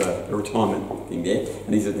 which is a retirement thing there,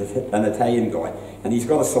 and he's an Italian guy, and he's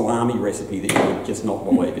got a salami recipe that you would just not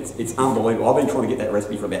believe. It's unbelievable. I've been trying to get that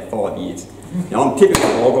recipe for about 5 years. Now I'm typical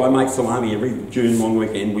dog. I make salami every June long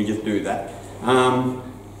weekend. We just do that.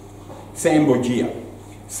 Sam Borgia.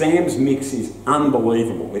 Sam's mix is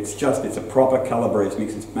unbelievable. It's a proper Calabrese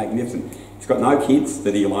mix. It's magnificent. He's got no kids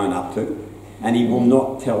that he'll own up to, and he will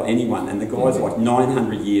not tell anyone. And the guy's like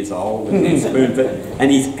 900 years old and he's spoon-fed, and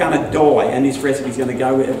he's going to die, and this recipe's going to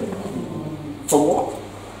go with it. For what?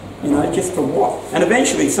 You know, just for what? And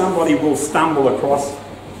eventually somebody will stumble across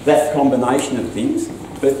that combination of things,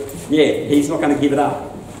 but yeah, he's not going to give it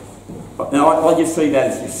up. Now I just see that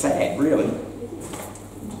as just sad, really.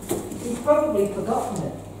 He's probably forgotten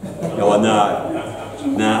it. Oh no.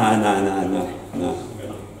 No.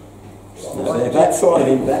 That side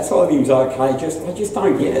of him's okay. I just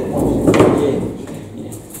don't get it.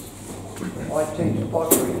 Yeah. I teach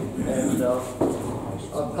pottery, and I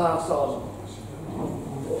pass on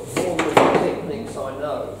all the techniques I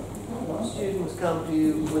know. My students come to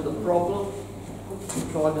you with a problem, you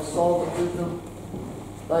try to solve it with them.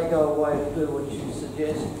 They go away to do what you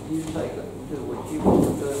suggest. You take it and do what you want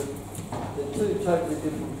to do. They're two totally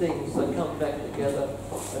different things. They come back together,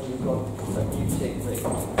 and you've got a new technique.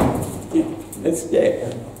 Yeah.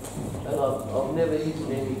 And I've never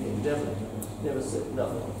hidden anything, never said no.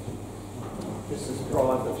 This is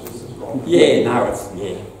private, this is wrong. Yeah, no,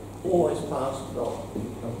 Always passed it on.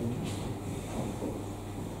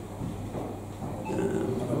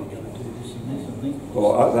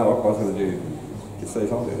 Well, I was going to do, you see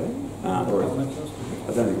if I'll do that? I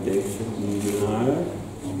don't think it is. No.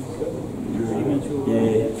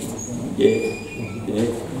 Yeah.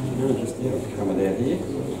 No, just coming down here.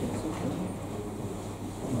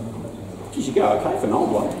 Geez, you go okay for an old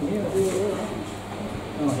one.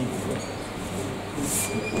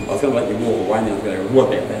 I was going to let you walk away, now I was going to go, what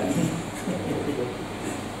about that?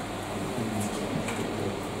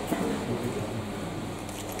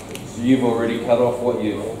 So you've already cut off what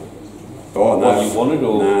you wanted,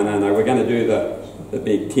 or? No, we're going to do the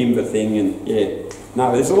big timber thing, and yeah.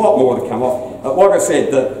 No, there's a lot more to come off. Like I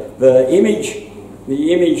said, the image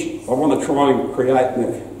I want to try and create,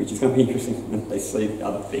 which is going to be interesting when they see the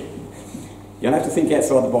other thing. You're going to have to think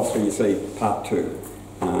outside the box when you see part 2.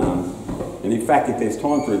 And in fact, if there's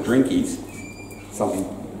time for a drinkies, something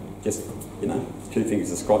just, 2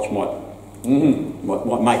 fingers of scotch might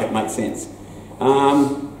make it make sense.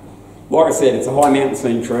 Like I said, it's a high mountain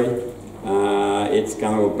scene tree. It's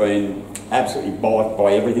going to have been absolutely bollocked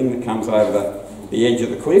by everything that comes over the edge of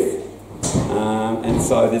the cliff. And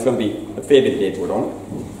so there's going to be a fair bit of deadwood on it.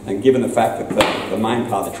 And given the fact that the main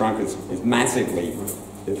part of the trunk is massively,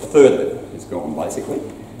 a third of it is gone basically.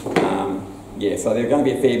 Yeah, so there's going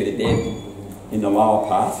to be a fair bit of dead in the lower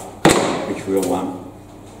part, which we'll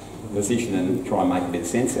position and try and make a bit of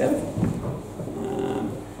sense out of.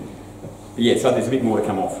 But yeah, so there's a bit more to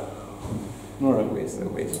come off. All right. Where's the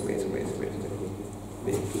there?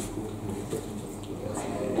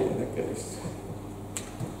 Yeah, that goes.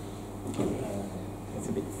 That's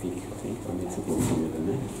a bit thick, I think. I need something thinner than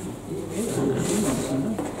that.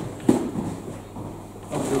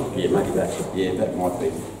 Yeah, maybe that. Yeah, that might be.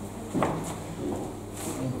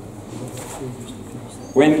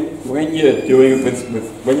 When you're doing it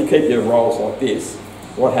when you keep your rolls like this,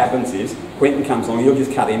 what happens is Quentin comes along, he'll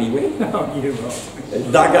just cut anywhere. Oh, you're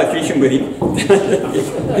right. Don't go fishing with him.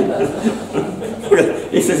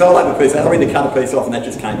 He says, I'll have a piece. I went to cut a piece off and that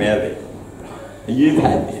just came out of it. And you've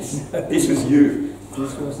had this. This was you.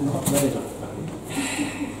 This was not me.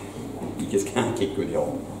 You just can't keep good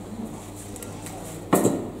help. I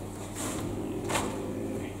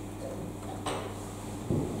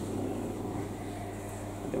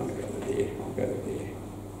don't want to go to there. I'll go to there.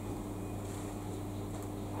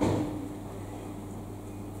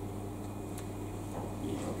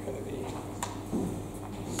 Yeah, I'll go to there.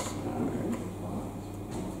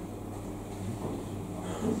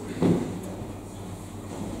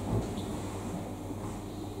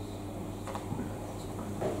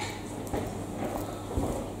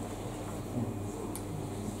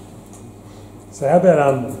 So how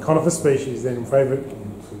about conifer species then, favourite?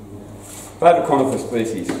 Favourite conifer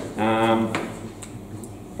species?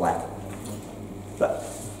 Black. But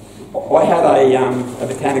I had a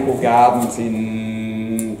botanical gardens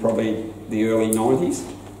in probably the early 90s.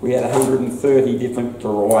 We had 130 different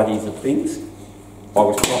varieties of things. I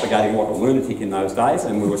was propagating like a lunatic in those days,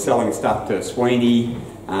 and we were selling stuff to Sweeney,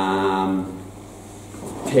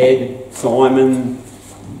 Ted, Simon.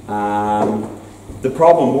 The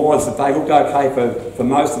problem was that they looked okay for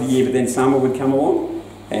most of the year, but then summer would come along,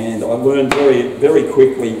 and I learned very, very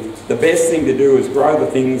quickly the best thing to do is grow the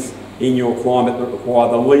things in your climate that require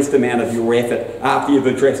the least amount of your effort after you've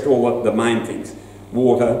addressed all the main things: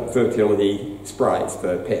 water, fertility, sprays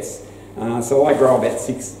for pests. So I grow about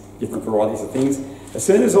 6 different varieties of things. As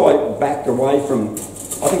soon as I backed away from,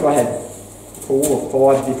 I think I had 4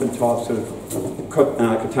 or 5 different types of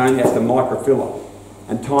cotoneaster microphylla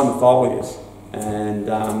and timofolias. And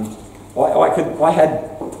I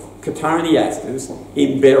had cotoneasters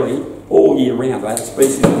in berry all year round. I had a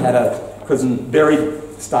species that had because berried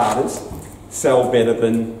starters sell better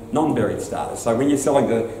than non-berried starters. So when you're selling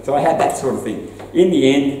so I had that sort of thing. In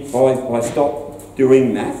the end, I stopped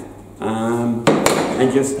doing that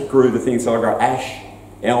and just grew the things. So I grow ash,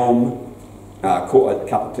 elm, a couple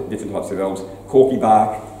of different types of elms, corky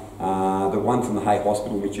bark, the one from the Hay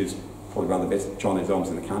Hospital, which is probably one of the best Chinese elms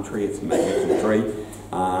in the country. It's a magnificent tree.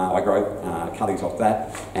 I grow cuttings off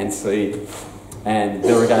that and seed, and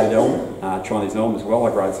variegated elm, Chinese elm as well.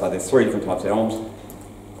 I grow, so there's 3 different types of elms: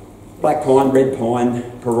 black pine, red pine,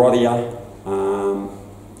 parodia,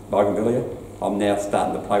 bougainvillea. I'm now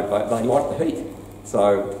starting to play with those. They like the heat,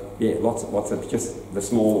 so yeah, lots of just the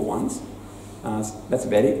smaller ones. That's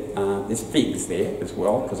about it. There's figs there as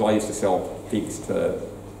well, because I used to sell figs to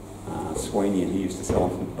Sweeney, and he used to sell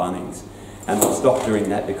them from Bunnings. And I stopped doing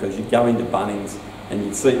that because you go into Bunnings and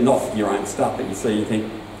you see, not your own stuff, but you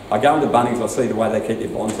think, I go into Bunnings, I see the way they keep their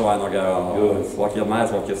bonsai, and I go, oh, it's like you may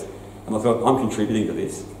as well just, and I thought, I'm contributing to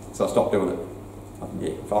this, so I stopped doing it.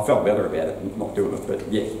 Yeah, I felt better about it, not doing it, but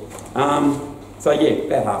yeah. So yeah,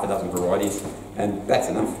 about half a dozen varieties, and that's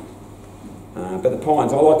enough. But the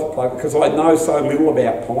pines, I like to play, because I know so little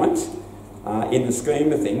about pines in the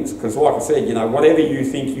scheme of things, because like I said, you know, whatever you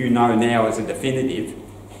think you know now as a definitive,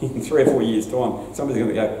 in 3 or 4 years' time, somebody's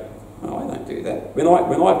going to go, oh, I don't do that. When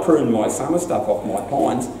I prune my summer stuff off my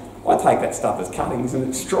pines, I take that stuff as cuttings and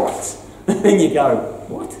it strikes. And you go,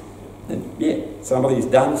 what? And yeah, somebody's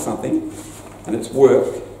done something and it's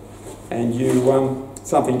worked, and you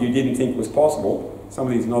something you didn't think was possible,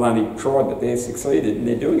 somebody's not only tried but they've succeeded and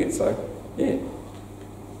they're doing it, so yeah.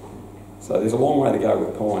 So there's a long way to go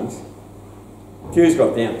with pines. Hugh's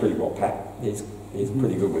got it down pretty well, Pat. He's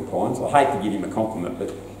pretty good with pines. I hate to give him a compliment,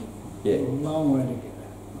 but yeah. A long way to go.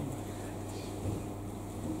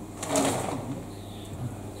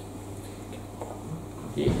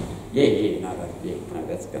 No,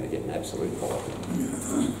 that's going to get an absolute follow.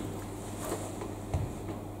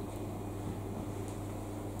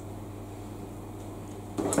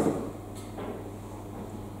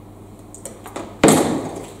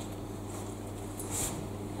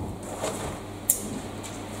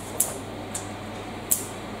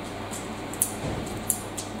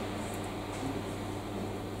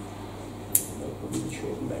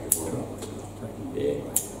 Short and back of water.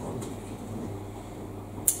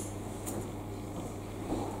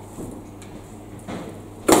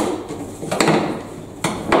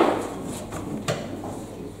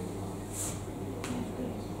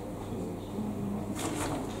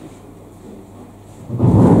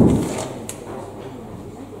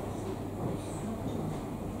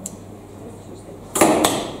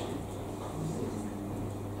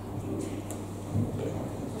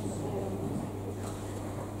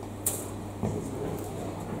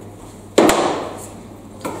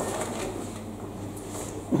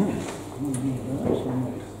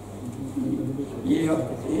 Yeah,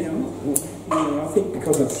 I think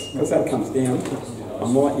because that comes down, I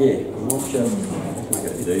might just make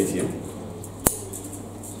it a bit easier.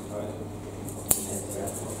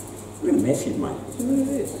 Look at the mess you've made.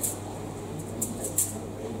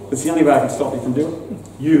 It's the only way I can stop you from doing it.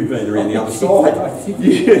 You've been around the other side.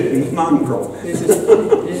 You mongrel. This is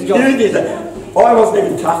You did that. I wasn't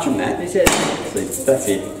even touching that. This has See, that's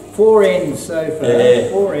it. 4 ends so far. Yeah.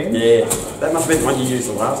 4 ends. Yeah. That must have been the one you used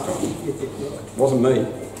the last time. Wasn't me.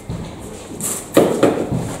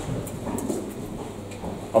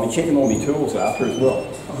 I'll be checking all my tools after as well.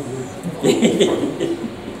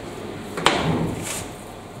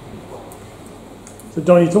 So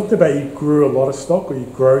Don, you talked about you grew a lot of stock, or you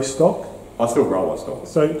grow stock. I still grow a lot of stock.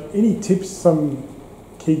 So any tips, some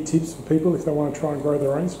key tips for people if they want to try and grow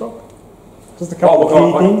their own stock? Just a couple of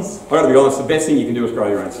key things. I've got to be honest, the best thing you can do is grow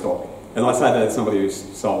your own stock. And I say that as somebody who's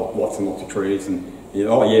sold lots and lots of trees, and you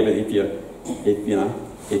know, oh yeah, but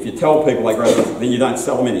if you tell people they grow stuff, then you don't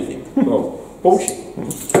sell them anything. Well, bullshit.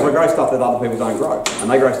 Because I grow stuff that other people don't grow, and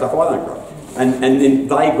they grow stuff I don't grow. And then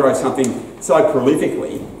they grow something so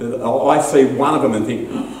prolifically that I see one of them and think,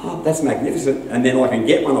 oh, that's magnificent, and then I can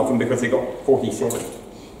get one off them because they've got 47.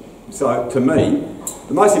 So to me,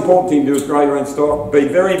 the most important thing to do is grow your own stock. Be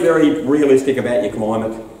very, very realistic about your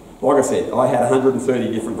climate. Like I said, I had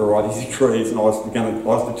 130 different varieties of trees, and I was determined I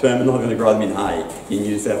was going to grow them in hay in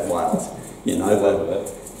New South Wales. You know,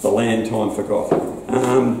 the land time forgot.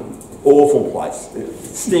 Awful place,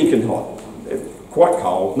 stinking hot, quite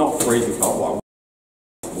cold, not freezing cold,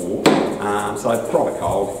 so proper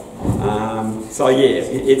cold. So yeah,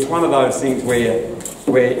 it's one of those things where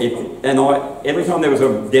every time there was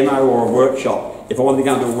a demo or a workshop, if I wanted to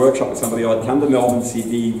go and do a workshop with somebody, I'd come to Melbourne,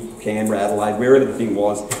 Sydney, Canberra, Adelaide, wherever the thing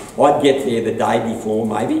was. I'd get there the day before,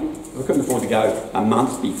 maybe. I couldn't afford to go a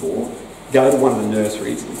month before. Go to one of the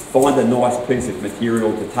nurseries, find a nice piece of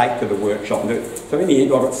material to take to the workshop and do it. So in the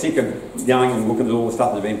end, I got sick of going and looking at all the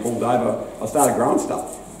stuff that had been pulled over. I started growing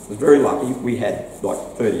stuff. I was very lucky. We had like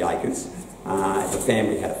 30 acres. The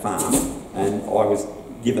family had a farm, and I was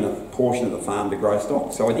given a portion of the farm to grow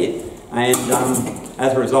stock, so I did. And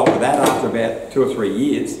as a result of that, after about 2 or 3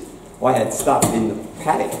 years, I had stuff in the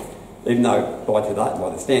paddock, even though by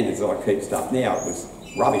the standards that I keep stuff now, it was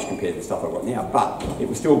rubbish compared to the stuff I've got now, but it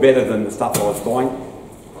was still better than the stuff I was buying,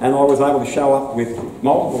 and I was able to show up with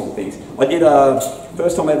multiple things. I did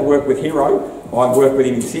first time I ever worked with Hero. I worked with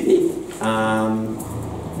him in Sydney.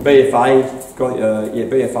 BFA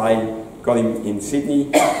got him in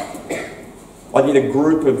Sydney. I did a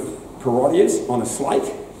group of parodias on a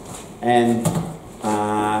slate, and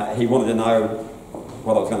he wanted to know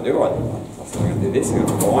what I was going to do. I said, I'm going to do this, I'm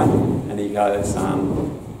going to buy, and he goes,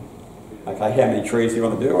 okay, how many trees do you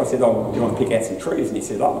want to do? I said, oh, do you want to pick out some trees? And he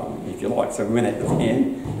said, oh, if you like. So we went out to the van,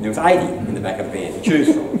 and there was 80 in the back of the van to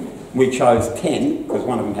choose from. We chose 10, because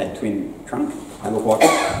one of them had twin trunk, and looked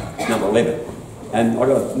like number 11. And I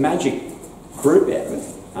got a magic group out of it.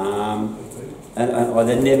 And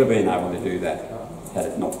I'd never been able to do that had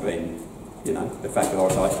it not been, you know, the fact that I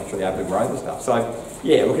was actually able to grow the stuff. So,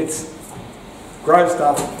 yeah, look, it's grow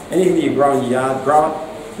stuff. Anything that you grow in your yard, grow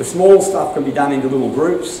it. The small stuff can be done into little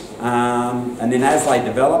groups, and then as they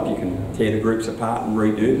develop, you can tear the groups apart and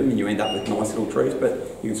redo them, and you end up with nice little trees, but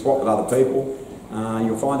you can swap with other people.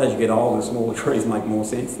 You'll find as you get older, the smaller trees make more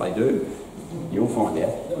sense. They do. You'll find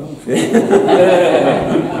out.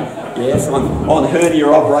 Yes, on hernia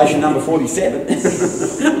operation number 47.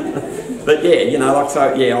 But yeah, you know, like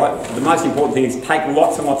so, yeah, the most important thing is take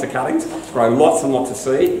lots and lots of cuttings, grow lots and lots of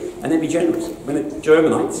seed, and then be generous. When it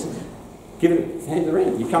germinates, give it, hand it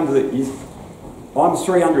around. You come to I'm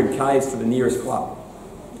 300 k's to the nearest club,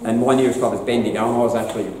 and my nearest club is Bendigo, and I was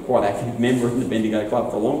actually quite an active member of the Bendigo club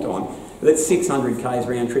for a long time. But that's 600 k's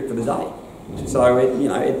round trip for the day. So it, you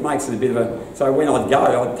know, it makes it a bit of a. So when I'd go,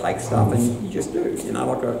 I'd take stuff, and you just do, you know,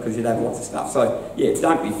 like because you'd have lots of stuff. So yeah,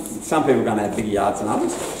 don't be. Some people are going to have bigger yards than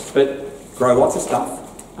others, but grow lots of stuff,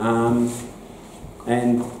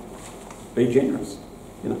 and be generous.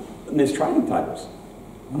 You know, and there's trading tables.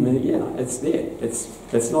 I mean, yeah, it's there.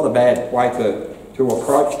 It's not a bad way to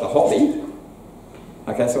approach the hobby.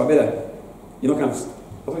 Okay, so I better. You're not going to. I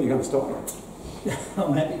thought you were going to stop.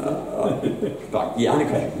 I'm happy to. But yeah, only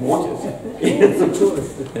because you want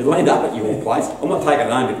it. It'll end up at your place. I'm not taking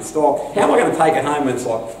it home to the stock. How am I going to take it home when it's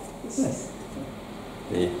like...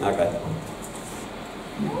 Yeah, okay.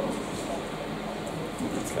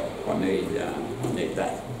 I need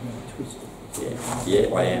that.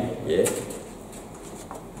 Yeah, I am, yeah.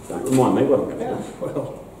 Don't remind me what I'm going to do. Well,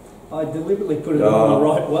 I deliberately put it on the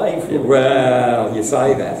right way for you. Well, you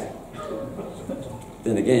say that.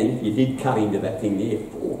 And again, you did cut into that thing there.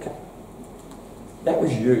 Okay. That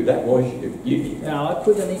was you. That was you. You did that. No, I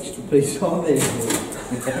put an extra piece on there.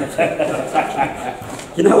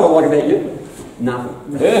 You know what I like about you?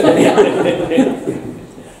 Nothing.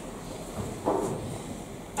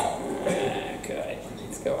 Okay,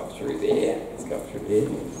 let's go up through there. Let's go up through there.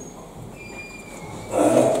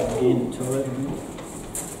 Again, tight.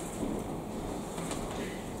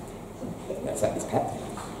 That's that, Miss Pat.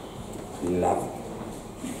 Love.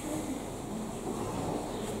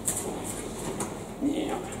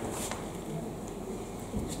 Yeah.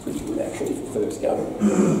 It's pretty good actually for first go.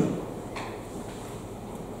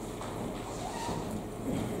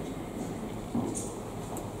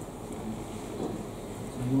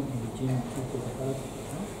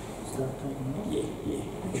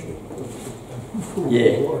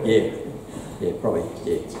 Yeah, probably,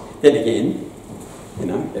 yeah. Then again, you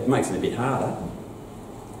know, it makes it a bit harder.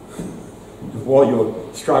 While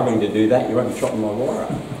you're struggling to do that, you won't be chopping my wire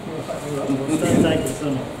up. We'll start taking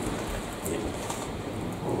some off.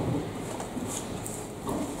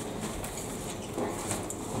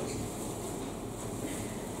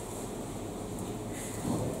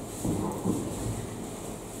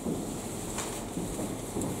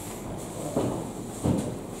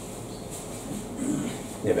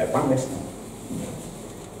 Yeah, about one less.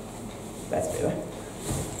 That's better.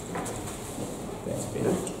 That's better.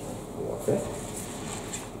 I like that.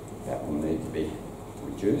 That will need to be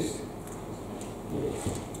reduced. Yeah.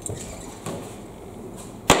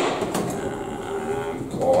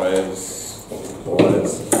 Pliers. Okay.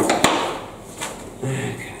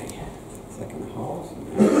 Second hole.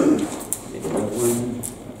 Need another one.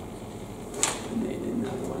 Need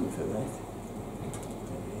another one for that.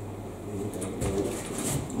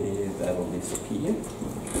 There, that'll disappear.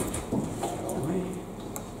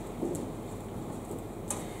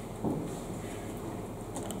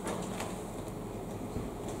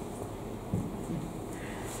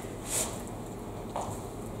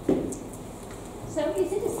 So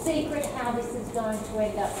is it a secret how this is going to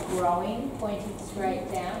end up growing, pointing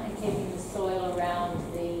straight down and keeping the soil around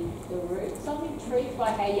the roots? I'm intrigued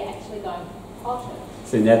by how you're actually going to pot it.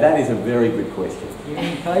 So now that is a very good question. You're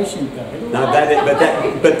impatient, though. No,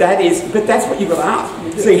 but that's what you've got to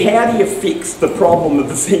ask. See, how do you fix the problem of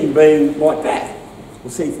the thing being like that?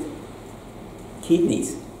 Well, see,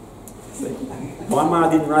 kidneys. See, my ma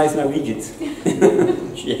didn't raise no idiots.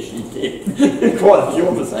 Yes, she did. Quite a few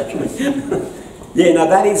of us, actually. Yeah, no,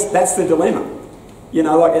 that's the dilemma. You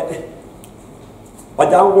know, like, I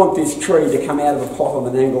don't want this tree to come out of a pot on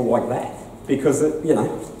an angle like that because, you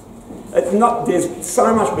know, it's not, there's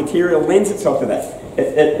so much material lends itself to that.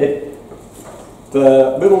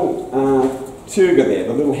 The little tuga there,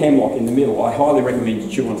 the little hemlock in the middle, I highly recommend you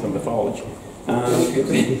chew on some of the foliage.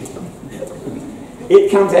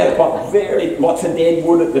 It comes out of the pot, lots of dead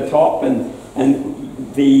wood at the top and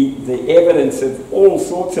the evidence of all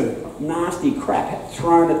sorts of nasty crap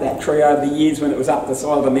thrown at that tree over the years when it was up the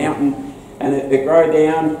side of the mountain and it grew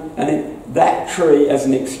down and then that tree as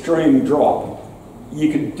an extreme drop,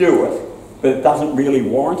 you could do it, but it doesn't really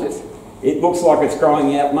warrant it. It looks like it's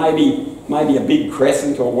growing out maybe a big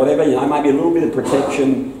crescent or whatever, you know, maybe a little bit of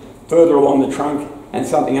protection further along the trunk and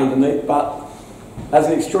something underneath, but as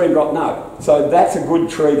an extreme drop, no. So that's a good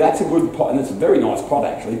tree, that's a good pot, and it's a very nice pot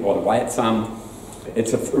actually, by the way.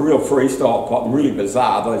 It's a real freestyle pot, really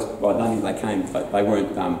bizarre. Those, I don't think they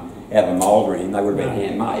weren't out of a mould or anything, they would have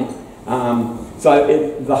been handmade. So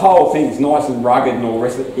the whole thing is nice and rugged and all the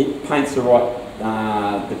rest of it. It paints the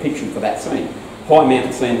right depiction for that scene. High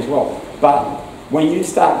mountain scene as well. But when you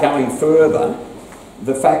start going further,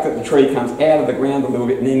 the fact that the tree comes out of the ground a little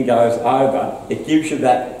bit and then goes over, it gives you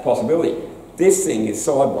that possibility. This thing is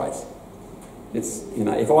sideways. It's, you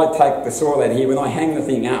know, if I take the soil out of here, when I hang the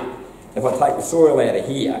thing up, if I take the soil out of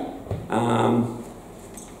here,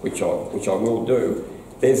 which I will do,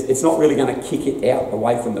 it's not really going to kick it out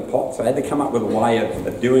away from the pot. So I had to come up with a way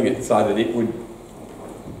of doing it so that it would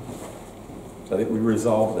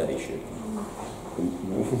resolve that issue.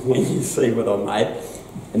 When you see what I made.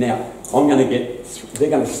 And now, they're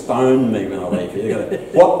going to stone me when I leave here. They're going to,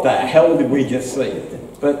 what the hell did we just see?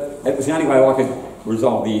 But it was the only way I could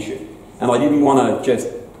resolve the issue. And I didn't want to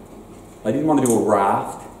do a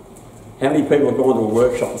raft. How many people have gone to a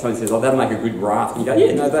workshop and somebody says, oh, that'll make a good raft? And you go,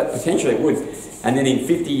 yeah, no, that potentially it would. And then in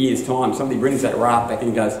 50 years' time, somebody brings that raft back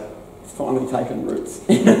and goes, it's finally taken roots.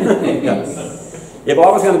 If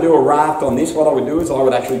I was going to do a raft on this, what I would do is I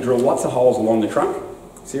would actually drill lots of holes along the trunk,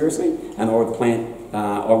 seriously, and I would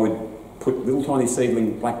put little tiny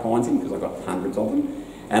seedling black pines in, because I've got hundreds of them,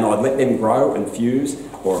 and I'd let them grow and fuse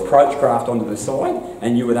or approach graft onto the side,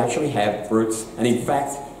 and you would actually have roots. And in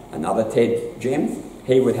fact, another Ted gem,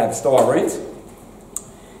 he would have styrenes,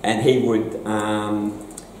 and he would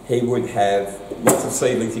have lots of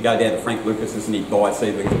seedlings. He'd go down to Frank Lucas's and he'd buy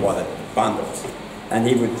seedlings by the bundles, and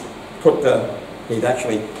he would he'd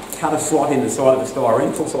actually cut a slot in the side of the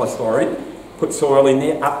styrene, full-size styrene, put soil in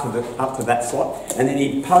there up to that slot, and then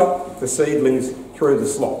he'd poke the seedlings through the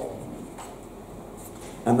slot,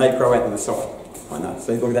 and they'd grow out to the side. I know.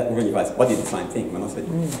 See, look at that look on your face. I did the same thing when I said.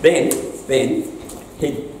 Then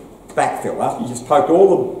he'd backfill after you just poked all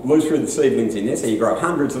the loose rooted seedlings in there, so you grow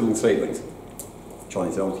hundreds of little seedlings.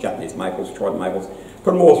 Chinese elms, Japanese maples, trident maples.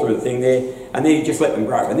 Put them all through the thing there, and then you just let them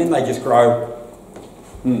grow, and then they just grow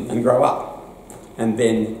and grow up, and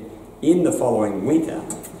then in the following winter,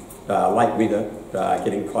 late winter,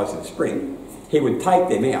 getting closer to spring, he would take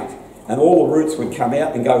them out. And all the roots would come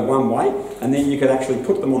out and go one way, and then you could actually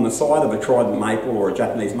put them on the side of a trident maple or a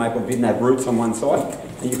Japanese maple that didn't have roots on one side,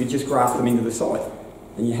 and you could just graft them into the side.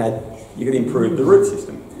 And you could improve the root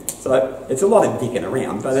system. So it's a lot of dicking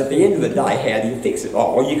around, but at the end of the day, how do you fix it?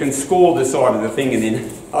 Oh, well, you can score the side of the thing, and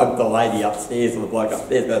then the lady upstairs or the bloke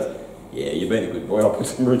upstairs goes, yeah, you've been a good boy, I'll put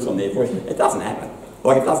some roots on there for you. It doesn't happen.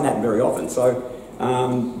 Like, it doesn't happen very often. So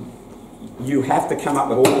you have to come up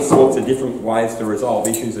with all sorts of different ways to resolve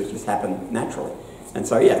issues that just happen naturally. And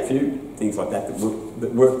so, yeah, a few things like that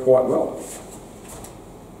work quite well.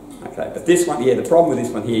 Okay, but this one, yeah, the problem with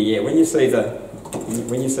this one here, yeah, when you see the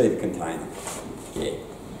container, yeah,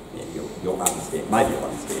 you'll understand. Maybe you'll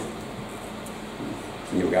understand.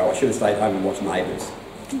 And you'll go, I should have stayed home and watched Neighbours.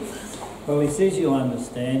 Well, he says you'll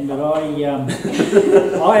understand, but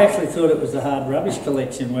I actually thought it was the hard rubbish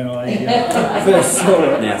collection when I first saw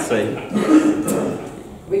it. Now, see.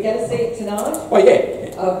 We're going to see it tonight? Oh,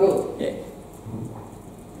 yeah. Oh, good. Yeah.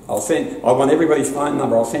 I want everybody's phone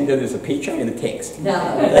number. I'll send it as a picture and a text. No.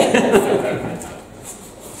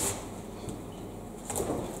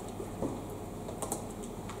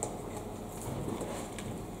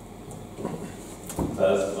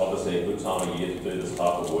 So this is obviously a good time of year to do this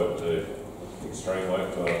type of work, to extreme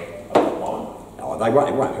work for a client. Oh, it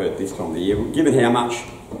won't hurt this time of the year. Given I'm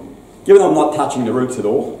not touching the roots at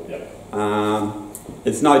all,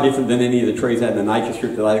 it's no different than any of the trees out in the nature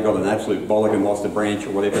strip today. They've got an absolute bollock and lost a branch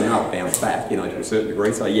or whatever, and they'll bounce back, to a certain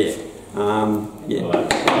degree. So yeah, yeah.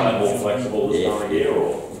 Are they more flexible this time of year,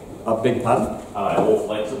 or? I beg your pardon? Are they more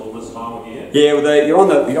flexible this time of year? Yeah, well, you're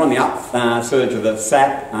on the upsurge of the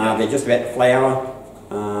sap. They're just about to flower.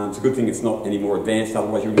 It's a good thing it's not any more advanced,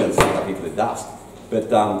 otherwise you'll be able to stand up into the dust. But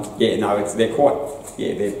yeah, no, they're quite,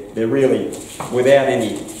 yeah, they're really, without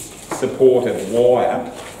any supported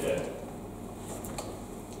wire. Yeah.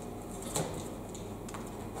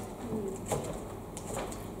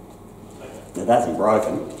 It hasn't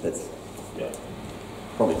broken. That's yeah.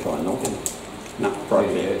 Probably try and knock it. No,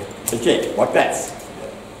 broken there. But yeah, like that's,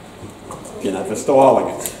 for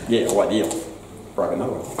styling it's, yeah, ideal. Broke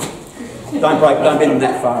another one. Don't bend them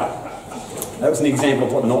that far. That was an example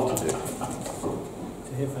of what not to do.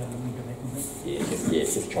 Yeah,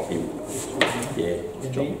 just chop him. Yeah,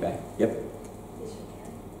 just chop him back. Yep.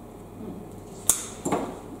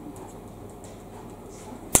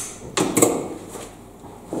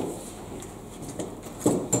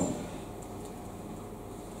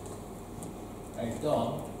 Hey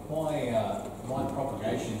Don, my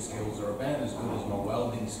propagation skills are about as good as my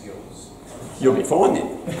welding skills. You'll be fine then.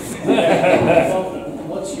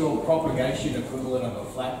 What's your propagation equivalent of a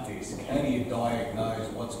flat disc? How do you diagnose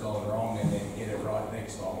what's gone wrong and then get it right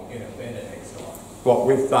next time, or get it better next time? What,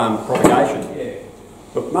 with propagation? Yeah.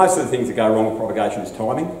 Look, most of the things that go wrong with propagation is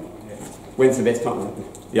timing. Yeah. When's the best time?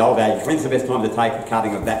 The old age. When's the best time to take a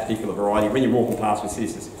cutting of that particular variety? When you're walking past with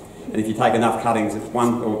scissors. And if you take enough cuttings at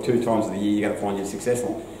 1 or 2 times of the year, you're going to find you're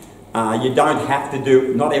successful. You don't have to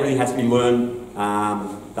do, not everything has to be learned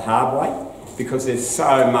the hard way, because there's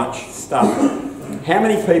so much stuff. How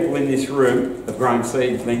many people in this room have grown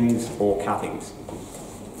seedlings or cuttings?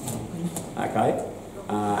 Okay.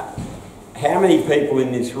 How many people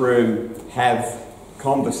in this room have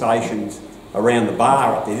conversations around the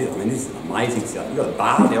bar up there? I mean, this is amazing stuff. You've got a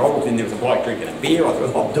bar there. I walked in, there was a bloke drinking a beer. I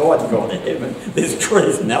thought, I've died to go to heaven. There's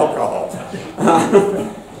trees and alcohol.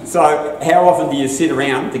 So how often do you sit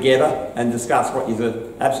around together and discuss what you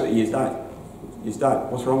do? Absolutely, you don't. You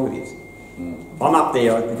don't. What's wrong with you? I'm up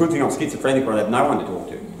there. The good thing I'm schizophrenic, I have no one to talk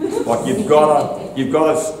to. Like you've got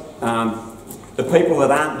to. The people that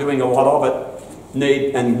aren't doing a lot of it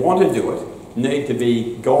need and want to do it need to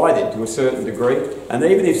be guided to a certain degree. And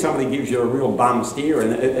even if somebody gives you a real bum steer,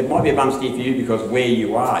 and it might be a bum steer for you because where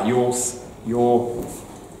you are,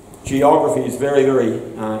 geography is very, very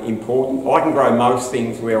important. I can grow most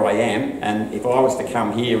things where I am, and if I was to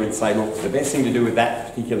come here and say, look, the best thing to do with that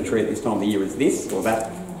particular tree at this time of the year is this or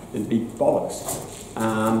that, it'd be bollocks.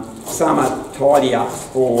 Summer tidy ups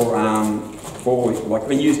for like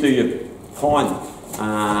when you do your pine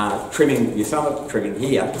trimming, your summer trimming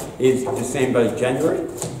here is December, January.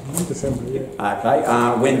 December, yeah. Okay.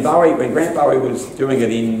 When Grant Bowie was doing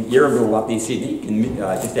it in Yarraville up near Sydney,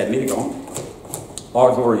 just out of Mittagong, I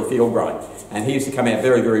was already field growing, and he used to come out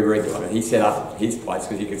very, very regularly. He set up his place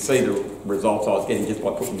because you could see the results I was getting just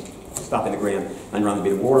by putting stuff in the ground and running a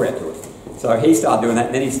bit of water out to it. So he started doing that,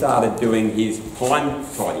 and then he started doing his pine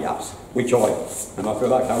tidy ups, which I thought, okay,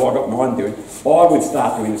 well, I got mine doing. I would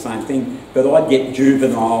start doing the same thing, but I'd get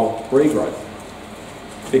juvenile regrowth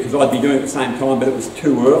because I'd be doing it at the same time, but it was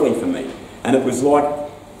too early for me, and it was like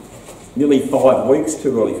nearly 5 weeks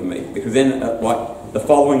too early for me because then, like the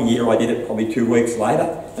following year, I did it probably 2 weeks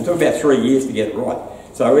later. It took about 3 years to get it right.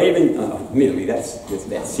 So even, admittedly, that's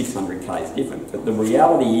about 600 k's different, but the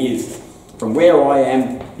reality is, from where I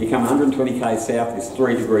am, you come 120 k's south, is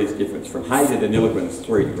 3 degrees difference. From Hazer to Nillugun is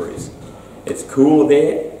 3 degrees. It's cooler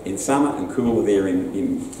there in summer and cooler there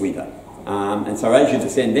in winter. And so as you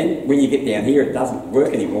descend, then when you get down here, it doesn't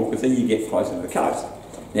work anymore because then you get closer to the coast.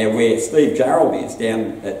 Now, where Steve Jarrell is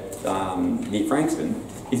down at near Frankston,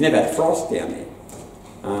 he's never had frost down there.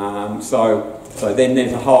 So then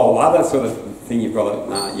there's a whole other sort of thing you've got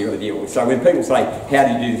to deal with. So when people say, how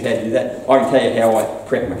do you do this, how do you do that, I can tell you how I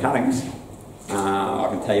prep my cuttings. I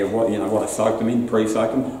can tell you what I soak them in,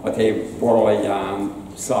 pre-soak them. I tell you what I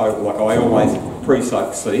soak. Like I always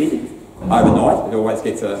pre-soak seed overnight. It always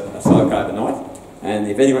gets a soak overnight. And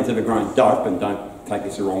if anyone's ever grown dope, and don't take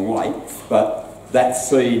this the wrong way, but that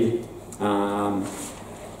seed,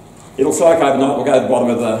 it'll soak overnight. We'll go to the bottom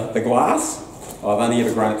of the glass. I've only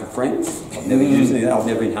ever grown it for friends. I've never used any of that. I've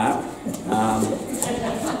never inhaled.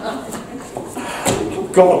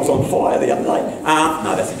 God, I was on fire the other day.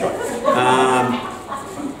 No, that's a joke.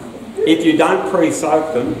 If you don't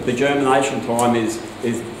pre-soak them, the germination time is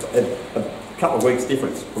a couple of weeks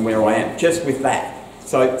difference from where I am, just with that.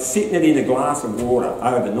 So sitting it in a glass of water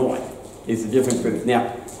overnight is the difference with it.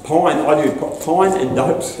 Now, I do pine and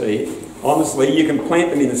dope seed. Honestly, you can plant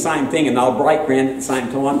them in the same thing and they'll break ground at the same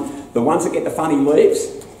time. The ones that get the funny leaves,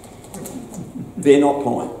 they're not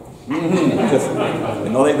pine. They're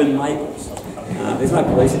not even maples. There's no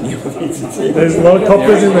police in the audience. There's a lot of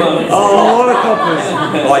coppers in there. Oh, a lot of coppers.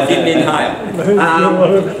 I didn't inhale.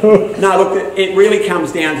 No, look, it really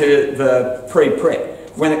comes down to the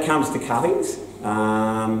pre-prep. When it comes to cuttings,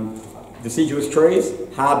 deciduous trees,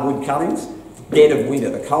 hardwood cuttings, dead of winter,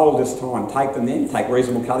 the coldest time, take them then, take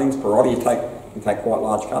reasonable cuttings. Perotti, you can take quite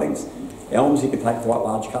large cuttings. Elms, you can take quite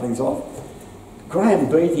large cuttings off. Graham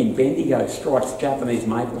Beatty in Bendigo strikes Japanese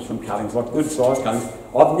maples from cuttings, like good sized cuttings.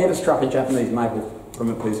 I've never struck a Japanese maple from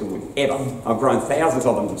a piece of wood, ever. I've grown thousands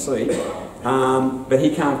of them from seed, but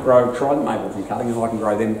he can't grow trident maple from cutting, and I can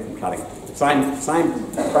grow them from cutting. Same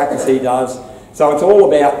practice he does. So it's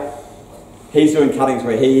all about, he's doing cuttings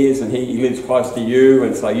where he is, and he lives close to you,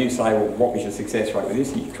 and so you say, well, what was your success rate with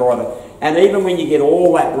this? You try to, and even when you get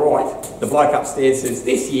all that right, the bloke upstairs says,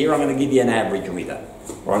 this year I'm going to give you an average wither,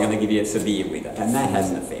 or I'm going to give you a severe wither, and that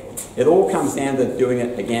has an effect. It all comes down to doing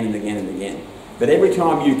it again and again and again. But every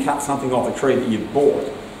time you cut something off a tree that you've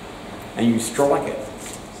bought, and you strike it,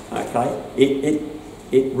 okay,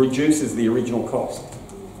 it reduces the original cost.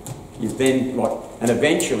 You then, and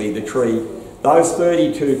eventually the tree, those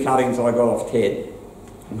 32 cuttings I got off Ted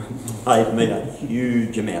paid me a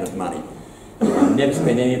huge amount of money. Never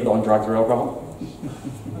spent any of it on drugs or alcohol.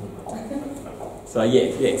 So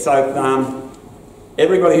yeah. So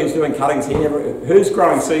everybody who's doing cuttings here, who's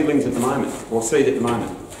growing seedlings at the moment, or seed at the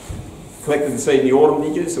moment? Collected the seed in the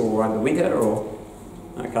autumn, did you, or over the winter, or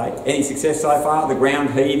okay? Any success so far? The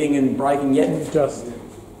ground heaving and breaking yet? Just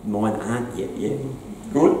mine aren't yet. Yeah.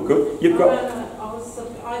 Good. You've got.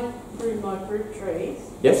 I grew my fruit trees.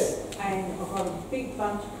 Yes. And I've got a big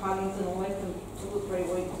bunch of cuttings and I left them 2 or 3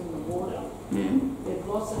 weeks in the water. They're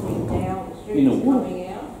blossoming now, the shoots coming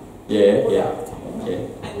out. Yeah.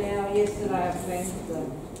 And now yesterday I planted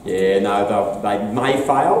them. Yeah, no, they may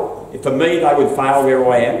fail. For me, they would fail where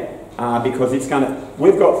I am because it's going to.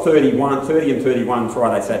 We've got 30 and 31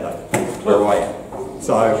 Friday, Saturday where I am.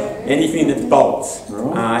 So anything that bolts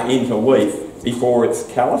into leaf before it's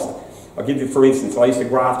calloused. I'll give you, for instance, I used to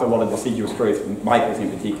graft a lot of deciduous trees, maples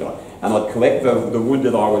in particular, and I'd collect the wood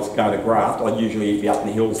that I was going to graft. I'd usually be up in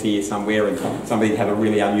the hills here somewhere, and somebody'd have a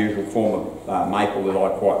really unusual form of maple that I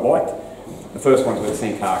quite liked. The first ones were the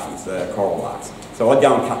sankarkis, the coral larks. So I'd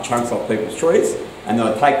go and cut chunks off people's trees, and then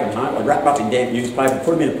I'd take them home, I'd wrap them up in damp newspaper,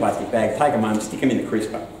 put them in a plastic bag, take them home, stick them in the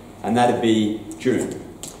crisper. And that'd be June.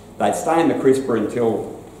 They'd stay in the crisper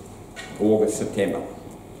until August, September.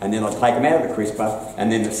 And then I'd take them out of the crisper,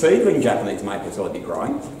 and then the seedling Japanese maples I'd be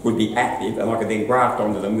growing would be active, and I could then graft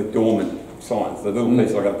onto them with dormant signs. The little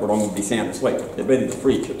pieces I got to put on would be sound asleep. They'd be in the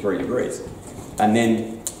fridge at 3 degrees. And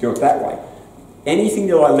then do it that way. Anything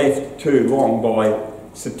that I left too long, by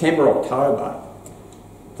September, October,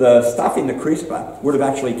 the stuff in the crisper would have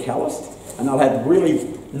actually calloused, and they'll have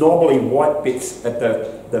really knobbly white bits at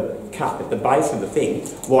the cup, at the base of the thing,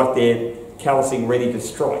 like they're callousing ready to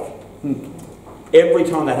strike. Every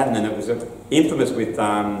time that happened, and it was infamous with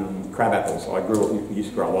crab apples. I used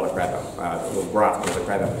to grow a lot of crab apples, little grafts of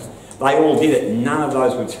crab apples. They all did it, none of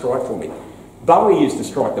those would strike for me. Bowie used to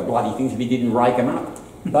strike the bloody things if he didn't rake them up.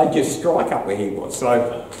 They'd just strike up where he was.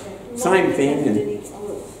 So, same thing. And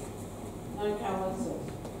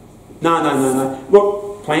no.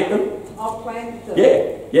 Look, plant them. I'll plant them.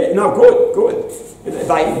 Yeah, no, good.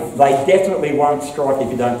 They definitely won't strike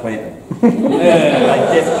if you don't plant them. They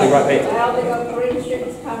definitely won't be. Well, they've got green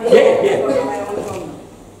shoots coming out. Yeah.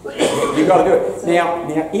 You've got to do it. Now,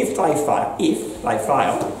 if they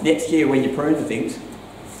fail, next year when you prune the things,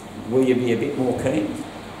 will you be a bit more keen?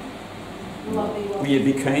 Will you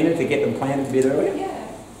be keener to get them planted a bit earlier? Yeah.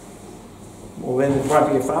 Well, then it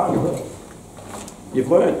won't be a failure, will it? You've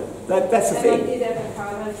learned. That's the thing. And I did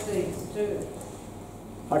avocado seeds too.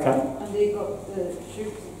 Okay. And they've got the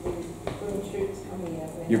shoots, the green shoots coming out.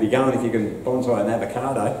 You'll be going if you can bonsai an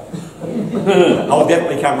avocado. I'll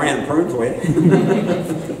definitely come round and prune for you.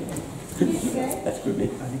 That's good,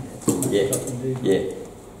 mate. Yeah.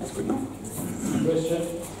 That's good enough.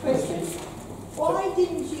 Question. Why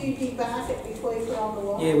didn't you debark it before you put on the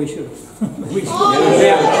wire? Yeah, we should. Now,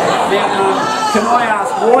 can I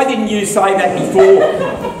ask, why didn't you say that before?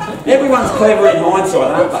 Everyone's clever in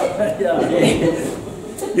hindsight, aren't they?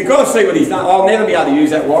 Yeah. You've got to see what he's done. I'll never be able to use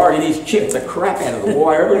that wire, and he's chipped the crap out of the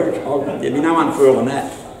wire. There'd be no unfurling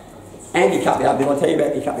that. And he cut the other. Did I tell you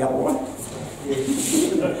about he cut the other wire?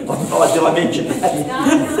 Did I mention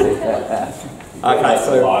that? Okay,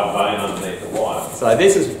 so live vein underneath the wire. So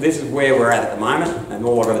this is where we're at the moment, and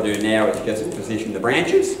all I've got to do now is just position the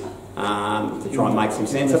branches to try and make some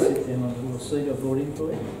sense of it. Sit down on the little seat I brought in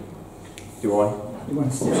for you. Do I? You want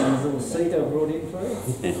to sit on the little seat I brought in for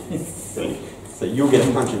you? So you'll get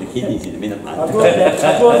a punch in the kidneys in a minute, mate. I brought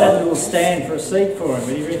that little stand for a seat for him,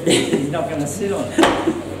 but he reckons he's not going to sit on it.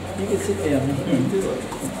 You can sit down and do it.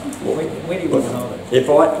 Where do you want to hold it?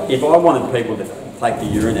 If I wanted people to take the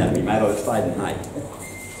urine out of me, mate, I'd have stayed in hay.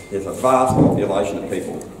 There's a vast population of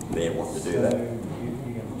people there wanting to do that. You're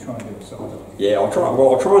going to try and do it silently? Yeah, I'll try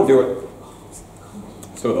and do it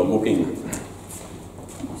sort of looking.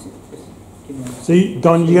 So,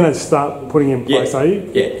 Don, you're going to start putting in place, are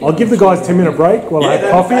you? Yeah. I'll give the guys 10-minute break while I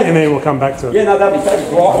have coffee, and then we'll come back to it. Yeah, no, that'd be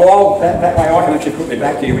perfect. Well, that way I can actually put me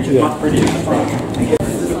back to you, which is much prettier in the front.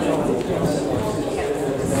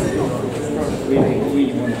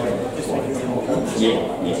 Yeah.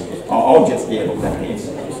 I'll just, look back here.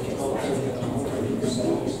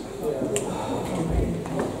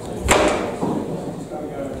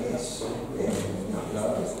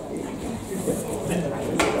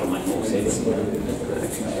 That'll make more sense.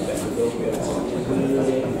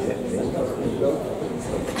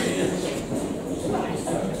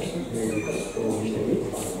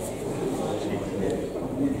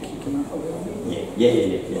 Yeah.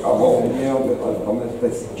 Oh, well, yeah, I'm at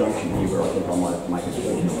this junction here where I think I might make a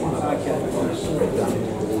decision on one of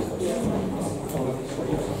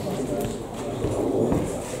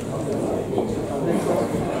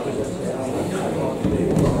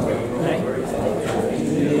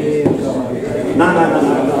No, I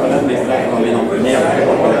don't miss that. I mean, I'm now I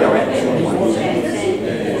want to go out and one.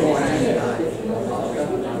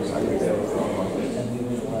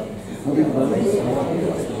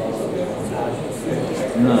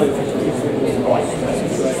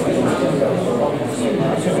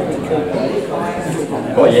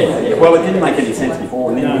 Oh yeah. Well, it didn't make any sense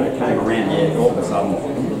before, and then when it came around, all of a sudden.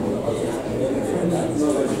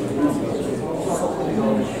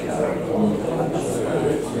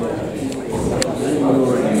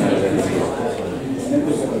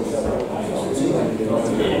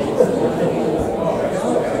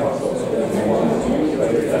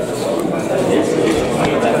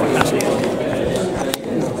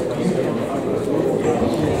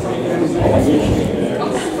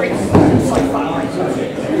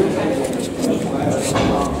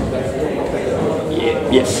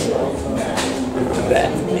 Yes. That.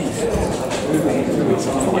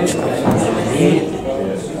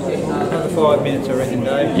 Another 5 minutes, I reckon,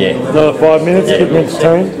 Dave. Yeah. Another 5 minutes, get them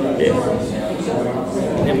entertained. Yeah.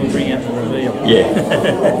 Then we'll bring out the reveal. Yeah.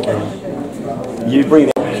 You bring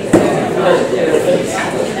that.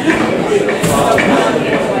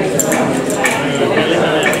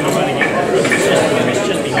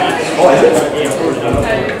 Oh, is it?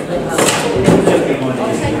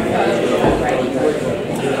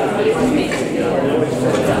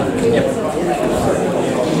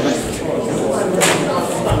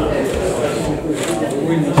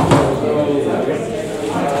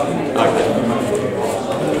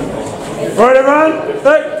 Right, everyone?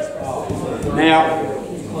 Hey. Now,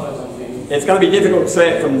 it's going to be difficult to see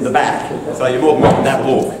it from the back, so you're more than welcome to have a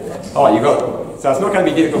look. Oh, you got it. So it's not going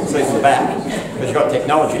to be difficult to see from the back, because you've got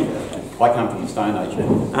technology. I come from the Stone Age.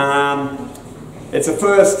 It's a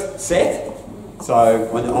first set, so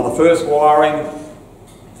on the first wiring,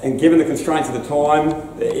 and given the constraints of the time,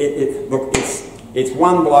 look, it's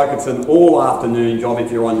one bloke. It's an all-afternoon job if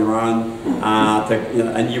you're on your own,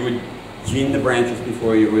 and you would gin the branches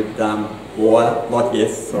before you would wire.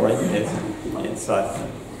 Sorry, yes. So,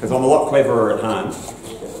 because I'm a lot cleverer at home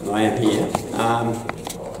than I am here.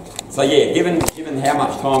 So yeah, given how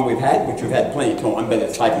much time we've had, which we've had plenty of time, but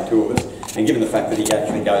it's taken 2 of us, and given the fact that he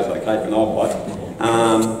actually goes okay for an old bloke,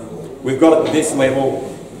 we've got it at this level.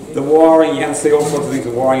 The wiring, you're going to see all sorts of things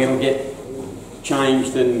with wiring. It'll get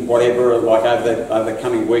changed and whatever, like over the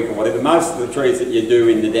coming week or whatever. Most of the trees that you do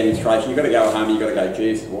in the demonstration, you've got to go home and you've got to go,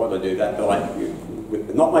 geez, why did I do that?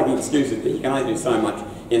 But not making excuses, but you can only do so much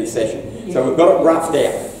in a session. So we've got it roughed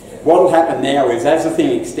out. What will happen now is, as the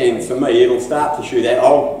thing extends, for me, it'll start to shoot out.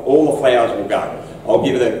 All the flowers will go. I'll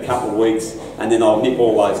give it a couple of weeks, and then I'll nip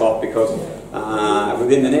all those off, because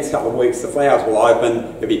within the next couple of weeks, the flowers will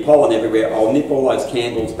open. There'll be pollen everywhere. I'll nip all those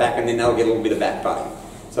candles back, and then they'll get a little bit of back budding.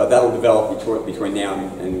 So that'll develop between now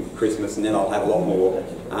and Christmas, and then I'll have a lot more.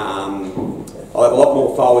 I'll have a lot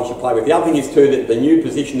more foliage to play with. The other thing is too that the new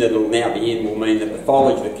position that it'll now be in will mean that the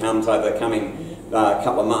foliage that comes over the coming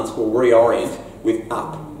couple of months will reorient with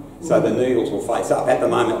up. So the needles will face up. At the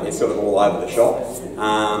moment, they're sort of all over the shop.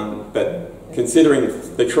 But considering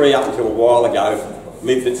the tree up until a while ago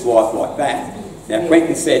lived its life like that. Now,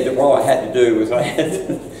 Quentin said that what I had to do was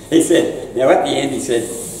he said, now at the end he said,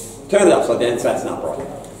 turn it upside down so it's an upright.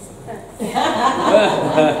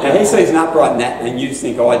 Now he sees an upright in that, and you just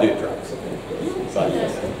think, oh, I do drugs.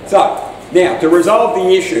 So now, to resolve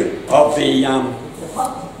the issue of the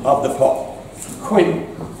pot, Quentin,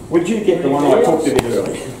 would you get the one I talked a bit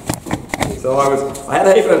earlier? So I had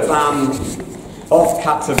a heap of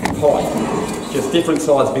off-cuts of pipe, just different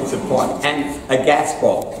sized bits of pipe, and a gas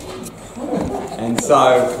bowl. And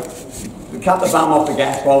so, we cut the bum off the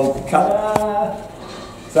gas bowl,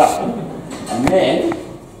 and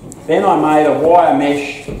then I made a wire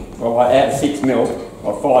mesh, well, I added 6 mil,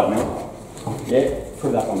 or 5 mil. Yeah, put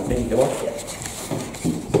it up on the thing, do I?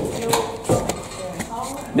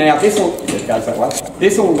 Now this will, it goes that way,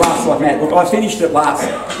 this will rust like that. Look, I finished it last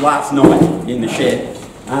night in the shed,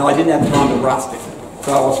 and I didn't have time to rust it.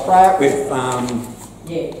 So I'll spray it with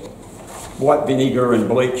white vinegar and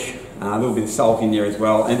bleach, a little bit of salt in there as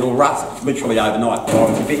well, and it'll rust literally overnight. But I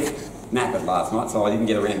was a bit knackered last night, so I didn't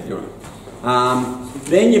get around to doing it.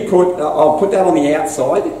 Then you I'll put that on the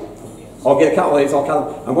outside. I'll get a couple of these, I'll cut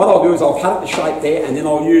them, and what I'll do is I'll cut it to shape there, and then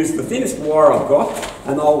I'll use the thinnest wire I've got,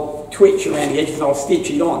 and I'll twitch around the edges and I'll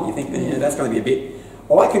stitch it on. You think, yeah, that's going to be a bit.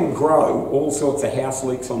 I can grow all sorts of house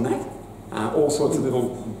leeks on that, all sorts of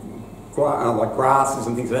little like grasses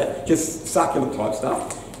and things like that, just succulent type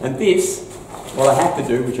stuff. And this, what I have to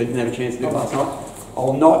do, which I didn't have a chance to do last night,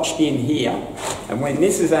 I'll notch in here, and when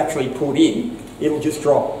this is actually put in, it'll just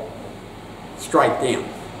drop straight down.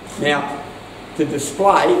 Now, to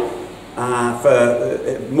display,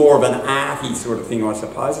 for more of an arty sort of thing, I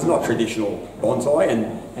suppose. It's not traditional bonsai,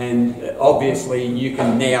 and obviously you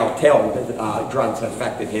can now tell that drugs have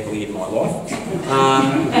factored heavily in my life,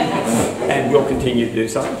 and will continue to do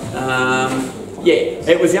so. Yeah,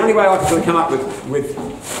 it was the only way I could sort of come up with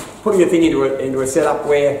putting a thing into a setup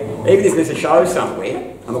where, even if there's a show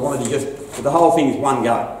somewhere, and I wanted to the whole thing is one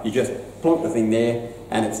go. You just plonk the thing there,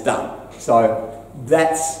 and it's done. So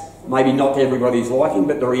that's maybe not to everybody's liking,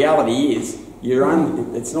 but the reality is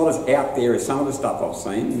it's not as out there as some of the stuff I've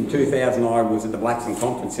seen. In 2000 I was at the Blackson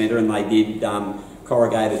Conference Centre, and they did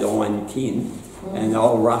corrugated iron tin, and the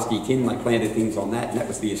old rusty tin, they planted things on that, and that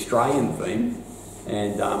was the Australian theme.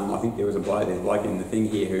 And I think there's a bloke in the thing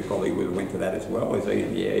here who probably would have went to that as well.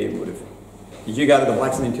 Yeah, he would have. Did you go to the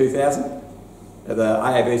Blackson in 2000? At the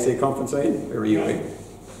AABC conference, Ian? Where were you?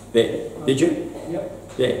 There. Did you? Yep.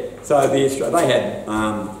 Yeah. So they had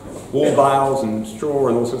wool bales and straw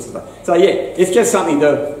and all sorts of stuff. So yeah, it's just something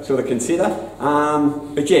to sort of consider.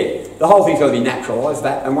 But yeah, the whole thing's got to be naturalised,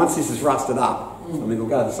 that, and once this is rusted up, I mean, it'll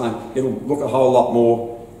go the same, it'll look a whole lot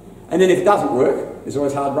more. And then if it doesn't work, there's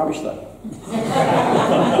always hard rubbish though.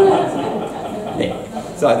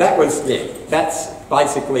 Yeah. So that was, yeah, that's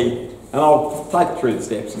basically, and I'll take it through the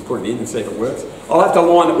steps and put it in and see if it works. I'll have to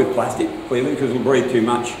line it with plastic, clearly, because it'll breathe too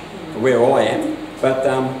much for where I am. But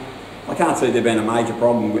I can't see there being a major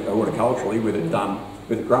problem with, horticulturally with it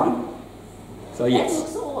growing. So yes. That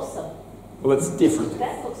looks awesome. Well, it's different.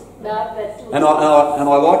 That looks, no, that looks and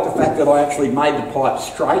I like the fact that I actually made the pipe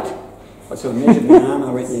straight. I sort of measured my arm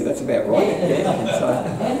and I went, yeah, that's about right.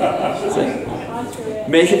 Yeah. So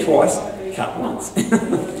measure twice, cut once.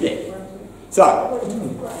 Yeah. So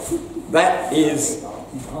that is,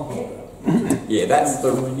 yeah, that's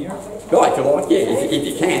the, like you like, yeah, if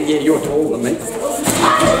you can, yeah, you're taller than me. Yeah,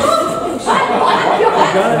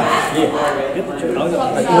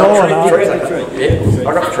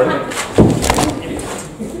 I got the tree.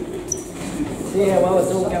 See how well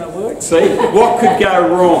it's all going to work? See, what could go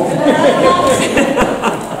wrong?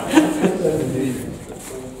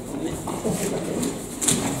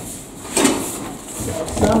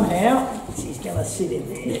 Somehow, she's going to sit in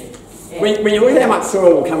there. Yeah. When you look at how much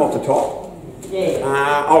soil will come off the top,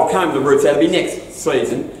 I'll comb the roots out. It'll be next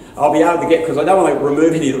season. I'll be able to get, because I don't want to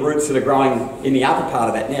remove any of the roots that are growing in the upper part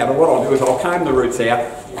of that now, but what I'll do is I'll comb the roots out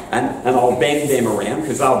and I'll bend them around,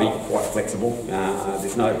 because they'll be quite flexible.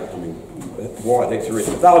 There's no, I mean, why these roots,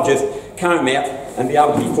 but they'll just comb out and be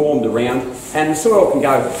able to be formed around, and the soil can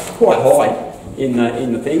go quite high in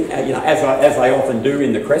the thing, you know, as they often do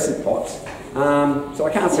in the crescent pots. So I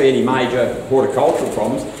can't see any major horticultural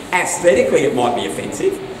problems. Aesthetically it might be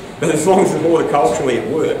offensive, but as long as horticulturally it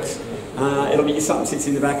works, it'll be something sits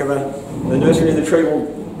in the back of the nursery, and the tree will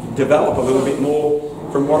develop a little bit more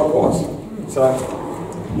from what it was. So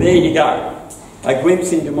there you go, a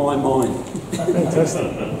glimpse into my mind.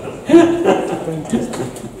 Fantastic.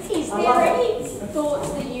 Is there any thoughts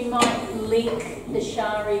that you might link the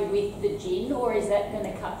shari with the gin, or is that going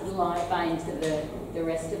to cut the vein to the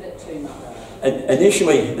rest of it too much?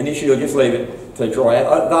 Initially I'll just leave it to dry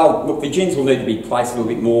out. Look, the gins will need to be placed a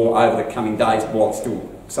little bit more over the coming days while it's still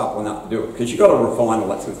supple enough to do it, because you've got to refine all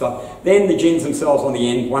that sort of stuff. Then the gins themselves on the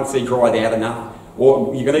end, once they're dried out enough,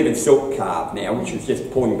 or you can even silk carve now, which is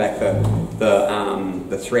just pulling back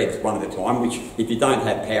the threads one at a time, which if you don't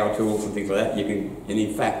have power tools and things like that, you can, and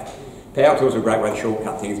in fact, power tools are a great way to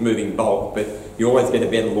shortcut things, moving bulk, but you always get a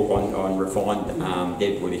better look on refined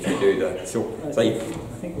deadwood if you do the silk. So I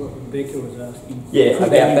think what Rebecca was asking. Yeah, about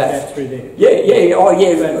that. Through there. Yeah, oh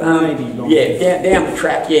yeah, down the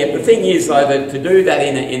track, yeah. The thing is though, that to do that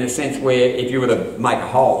in a sense where if you were to make a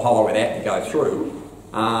hole, hollow it out to go through,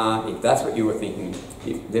 if that's what you were thinking,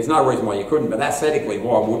 there's no reason why you couldn't, but aesthetically,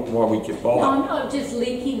 why would you buy? No, I'm not just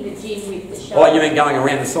linking the gin with the shari. Oh, you mean going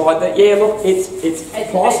around the side? Yeah, look, it's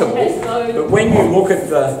possible, but when you look at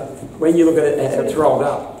it, it's rolled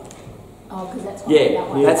up. Oh, because that's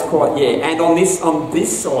that's quite, and on this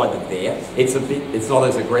side of there, it's not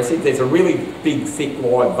as aggressive. There's a really big, thick,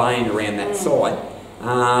 wide vein around that side.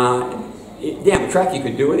 Down the track, you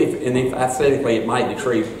could do it, if aesthetically it made the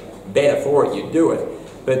tree better for it, you'd do it.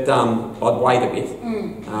 But I'd wait a bit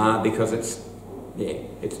because it's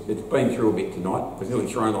been through a bit tonight. I was nearly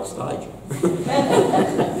thrown off stage.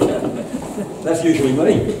 That's usually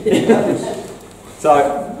me. So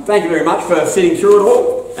thank you very much for sitting through it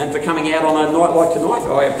all and for coming out on a night like tonight.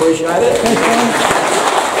 I appreciate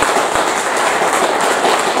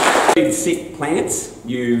it. Sick plants,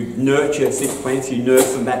 you nurture sick plants, you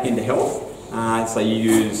nurse them back into health. So you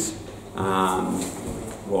use a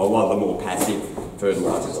lot of the more passive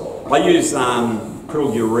fertilisers. I use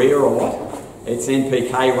prilled urea a lot. Its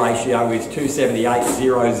NPK ratio is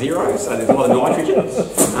 278:00, so there's a lot of nitrogen.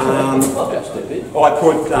 I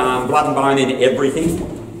put blood and bone into everything.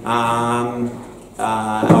 I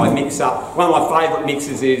mix up, one of my favourite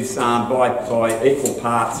mixes is by equal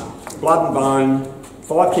parts blood and bone,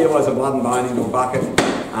 5 kilos of blood and bone into a bucket,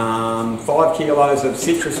 5 kilos of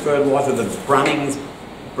citrus fertiliser, the Brunnings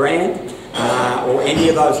brand, or any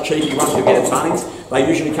of those cheapy ones you get at Bunnings. They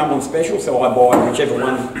usually come on special, so I buy whichever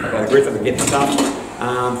one, I go to Griffith and get the stuff.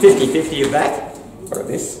 50-50 of that. Look at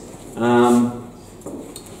this.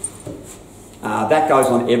 That goes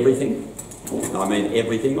on everything. I mean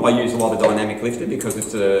everything. I use a lot of dynamic lifter because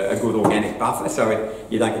it's a good organic buffer, so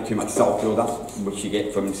you don't get too much salt build up, which you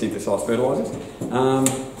get from synthesised fertilisers.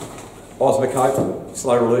 Osmocote,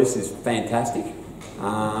 slow release, is fantastic.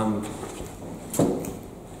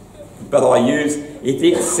 But I use, if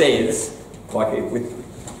it says, I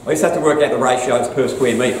used to have to work out the ratios per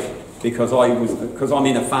square metre. because I'm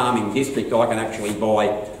in a farming district, I can actually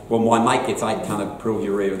buy, well, my mate gets 8 tonne of prill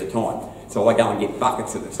urea at a time, so I go and get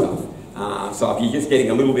buckets of the stuff. So if you're just getting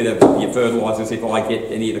a little bit of your fertilisers, if I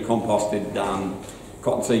get any of the composted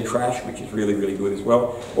cottonseed trash, which is really, really good as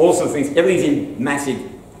well. All sorts of things, everything's in massive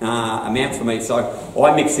amounts for me, so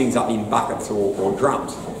I mix things up in buckets or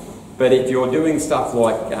drums. But if you're doing stuff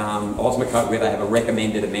like Osmocote, where they have a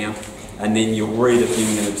recommended amount, and then you'll read it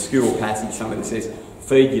in an obscure passage, something that says,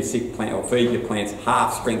 feed your sick plant, or feed your plants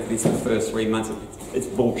half strength this in the first 3 months, it's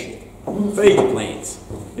bullshit. Feed your plants.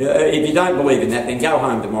 If you don't believe in that, then go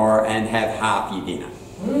home tomorrow and have half your dinner.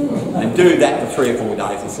 And do that for 3 or 4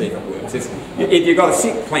 days and see if it works. If you've got a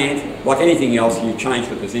sick plant, like anything else, you change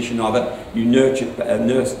the position of it, you nurture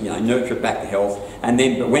it back to health, and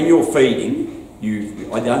then, but when you're feeding,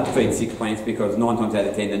 I don't feed sick plants because 9 times out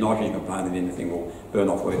of 10 the nitrogen component in the thing will burn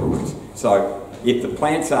off whatever roots. So if the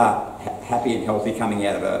plants are happy and healthy coming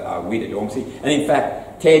out of a winter dormancy, and in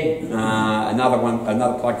fact Ted, another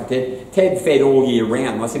plug for Ted, Ted fed all year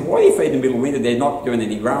round. And I said, why do you feed in the middle of winter? They're not doing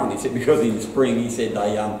any growing. He said, because in the spring, he said,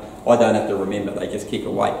 I don't have to remember, they just kick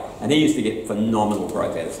away. And he used to get phenomenal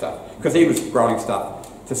growth out of stuff because he was growing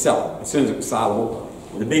stuff to sell it. As soon as it was saleable,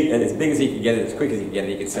 as big as he could get it, as quick as he could get it,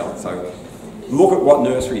 he could sell it. So look at what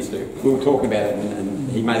nurseries do. We were talking about it,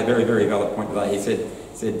 and he made a very, very valid point today. He said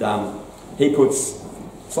he puts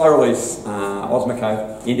slow-release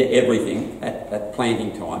Osmocote into everything at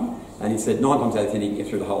planting time, and he said 9 times out of 10 he can get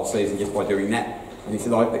through the whole season just by doing that. And he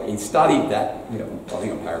said he studied that, I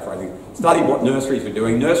think I'm paraphrasing, studied what nurseries were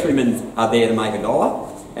doing. Nurserymen are there to make $1,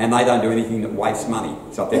 and they don't do anything that wastes money.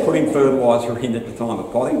 So if they're putting fertiliser in at the time of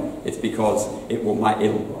potting, it's because it'll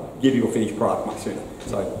give you a finished product much sooner.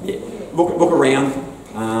 So yeah, look around.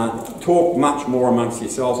 Talk much more amongst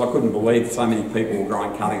yourselves. I couldn't believe so many people were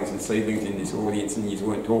growing cuttings and seedlings in this audience and you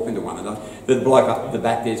weren't talking to one another. The bloke up the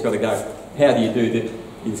back there's got to go, how do you do that?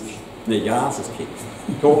 Your ass is kicked.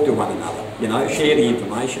 Talk to one another, share the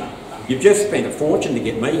information. You've just spent a fortune to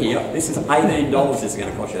get me here. This is $18 this is going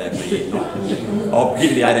to cost you to have me here. I'll give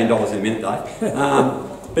you the $18 in a minute, Dave.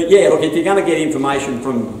 But yeah, look, if you're going to get information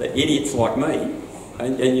from idiots like me,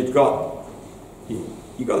 and you've got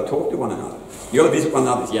to talk to one another. You've got to visit one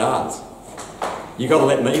another's yards. You've got to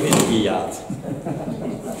let me visit your yards.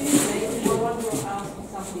 Excuse me, I want to ask you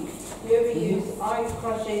something. Do you ever use, I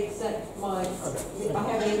crush eggs at I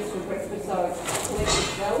have eggs for breakfast, so I collect the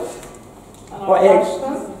shells and I crush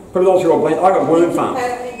them. Put it all through a blend. I've got worm farm.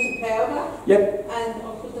 Into powder. Yep. And I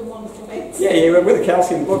put them on the ferment. Yeah, with the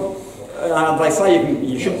calcium. Look, they say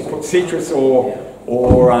you shouldn't put citrus or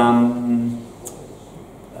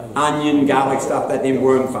onion, garlic stuff that in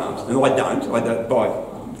worm farms, and I don't.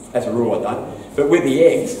 As a rule, I don't. But with the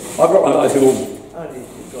eggs, I've got one of those little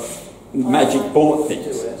magic bullet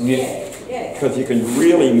things. Yeah. Because you can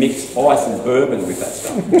really mix ice and bourbon with that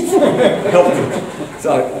stuff. Helps.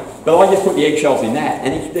 So, but I just put the eggshells in that,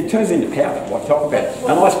 and it turns into powder, like talk about it.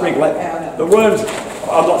 And I sprinkle that. The worms,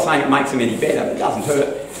 I'm not saying it makes them any better, but it doesn't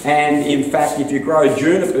hurt. And in fact, if you grow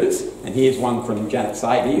junipers, and here's one from Janet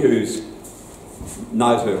Sadie, who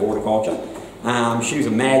knows her horticulture. She was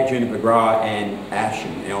a mad juniper grower and ash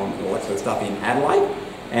and elm and all that sort of stuff in Adelaide.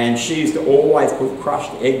 And she used to always put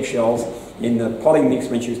crushed eggshells in the potting mix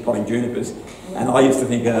when she was potting junipers. And I used to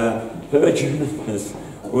think her junipers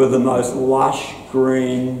were the most lush,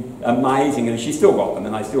 green, amazing, and she still got them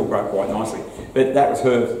and they still grow quite nicely. But that was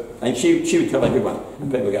her, and she would tell everyone. And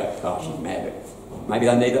people would go, oh, she's mad. Maybe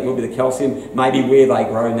they need that little bit of calcium. Maybe where they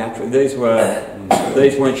grow naturally. These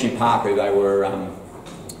weren't Shimpaku, they were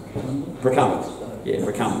Procumbens. Yeah,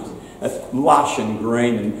 Procumbens. It's lush and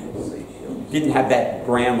green and didn't have that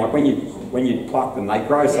brown, like when you pluck them, they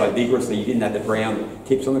grow so vigorously you didn't have the brown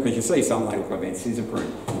tips on them, because you see some they look like they're scissor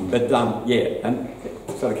prune. But yeah, and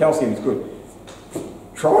so the calcium is good.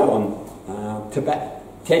 Try it on tobacco.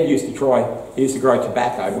 Ted used to grow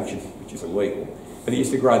tobacco, which is illegal. But he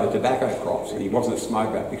used to grow the tobacco crops, and he wasn't a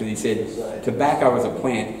smoker, because he said tobacco as a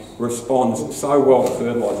plant responds so well to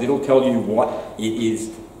fertiliser. It'll tell you what it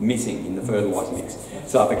is missing in the fertiliser mix.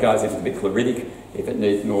 So if it goes, if it's a bit chloritic, if it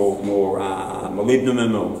needs more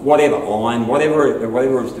molybdenum or whatever, iron,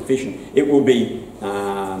 whatever is deficient, it will be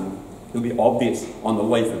obvious on the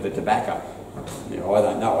leaf of the tobacco. I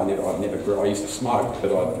don't know. I've never grew. I used to smoke,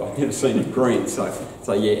 but I've never seen it green. So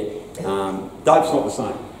yeah, dope's not the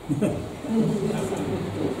same.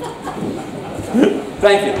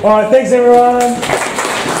 Thank you. All right, thanks everyone.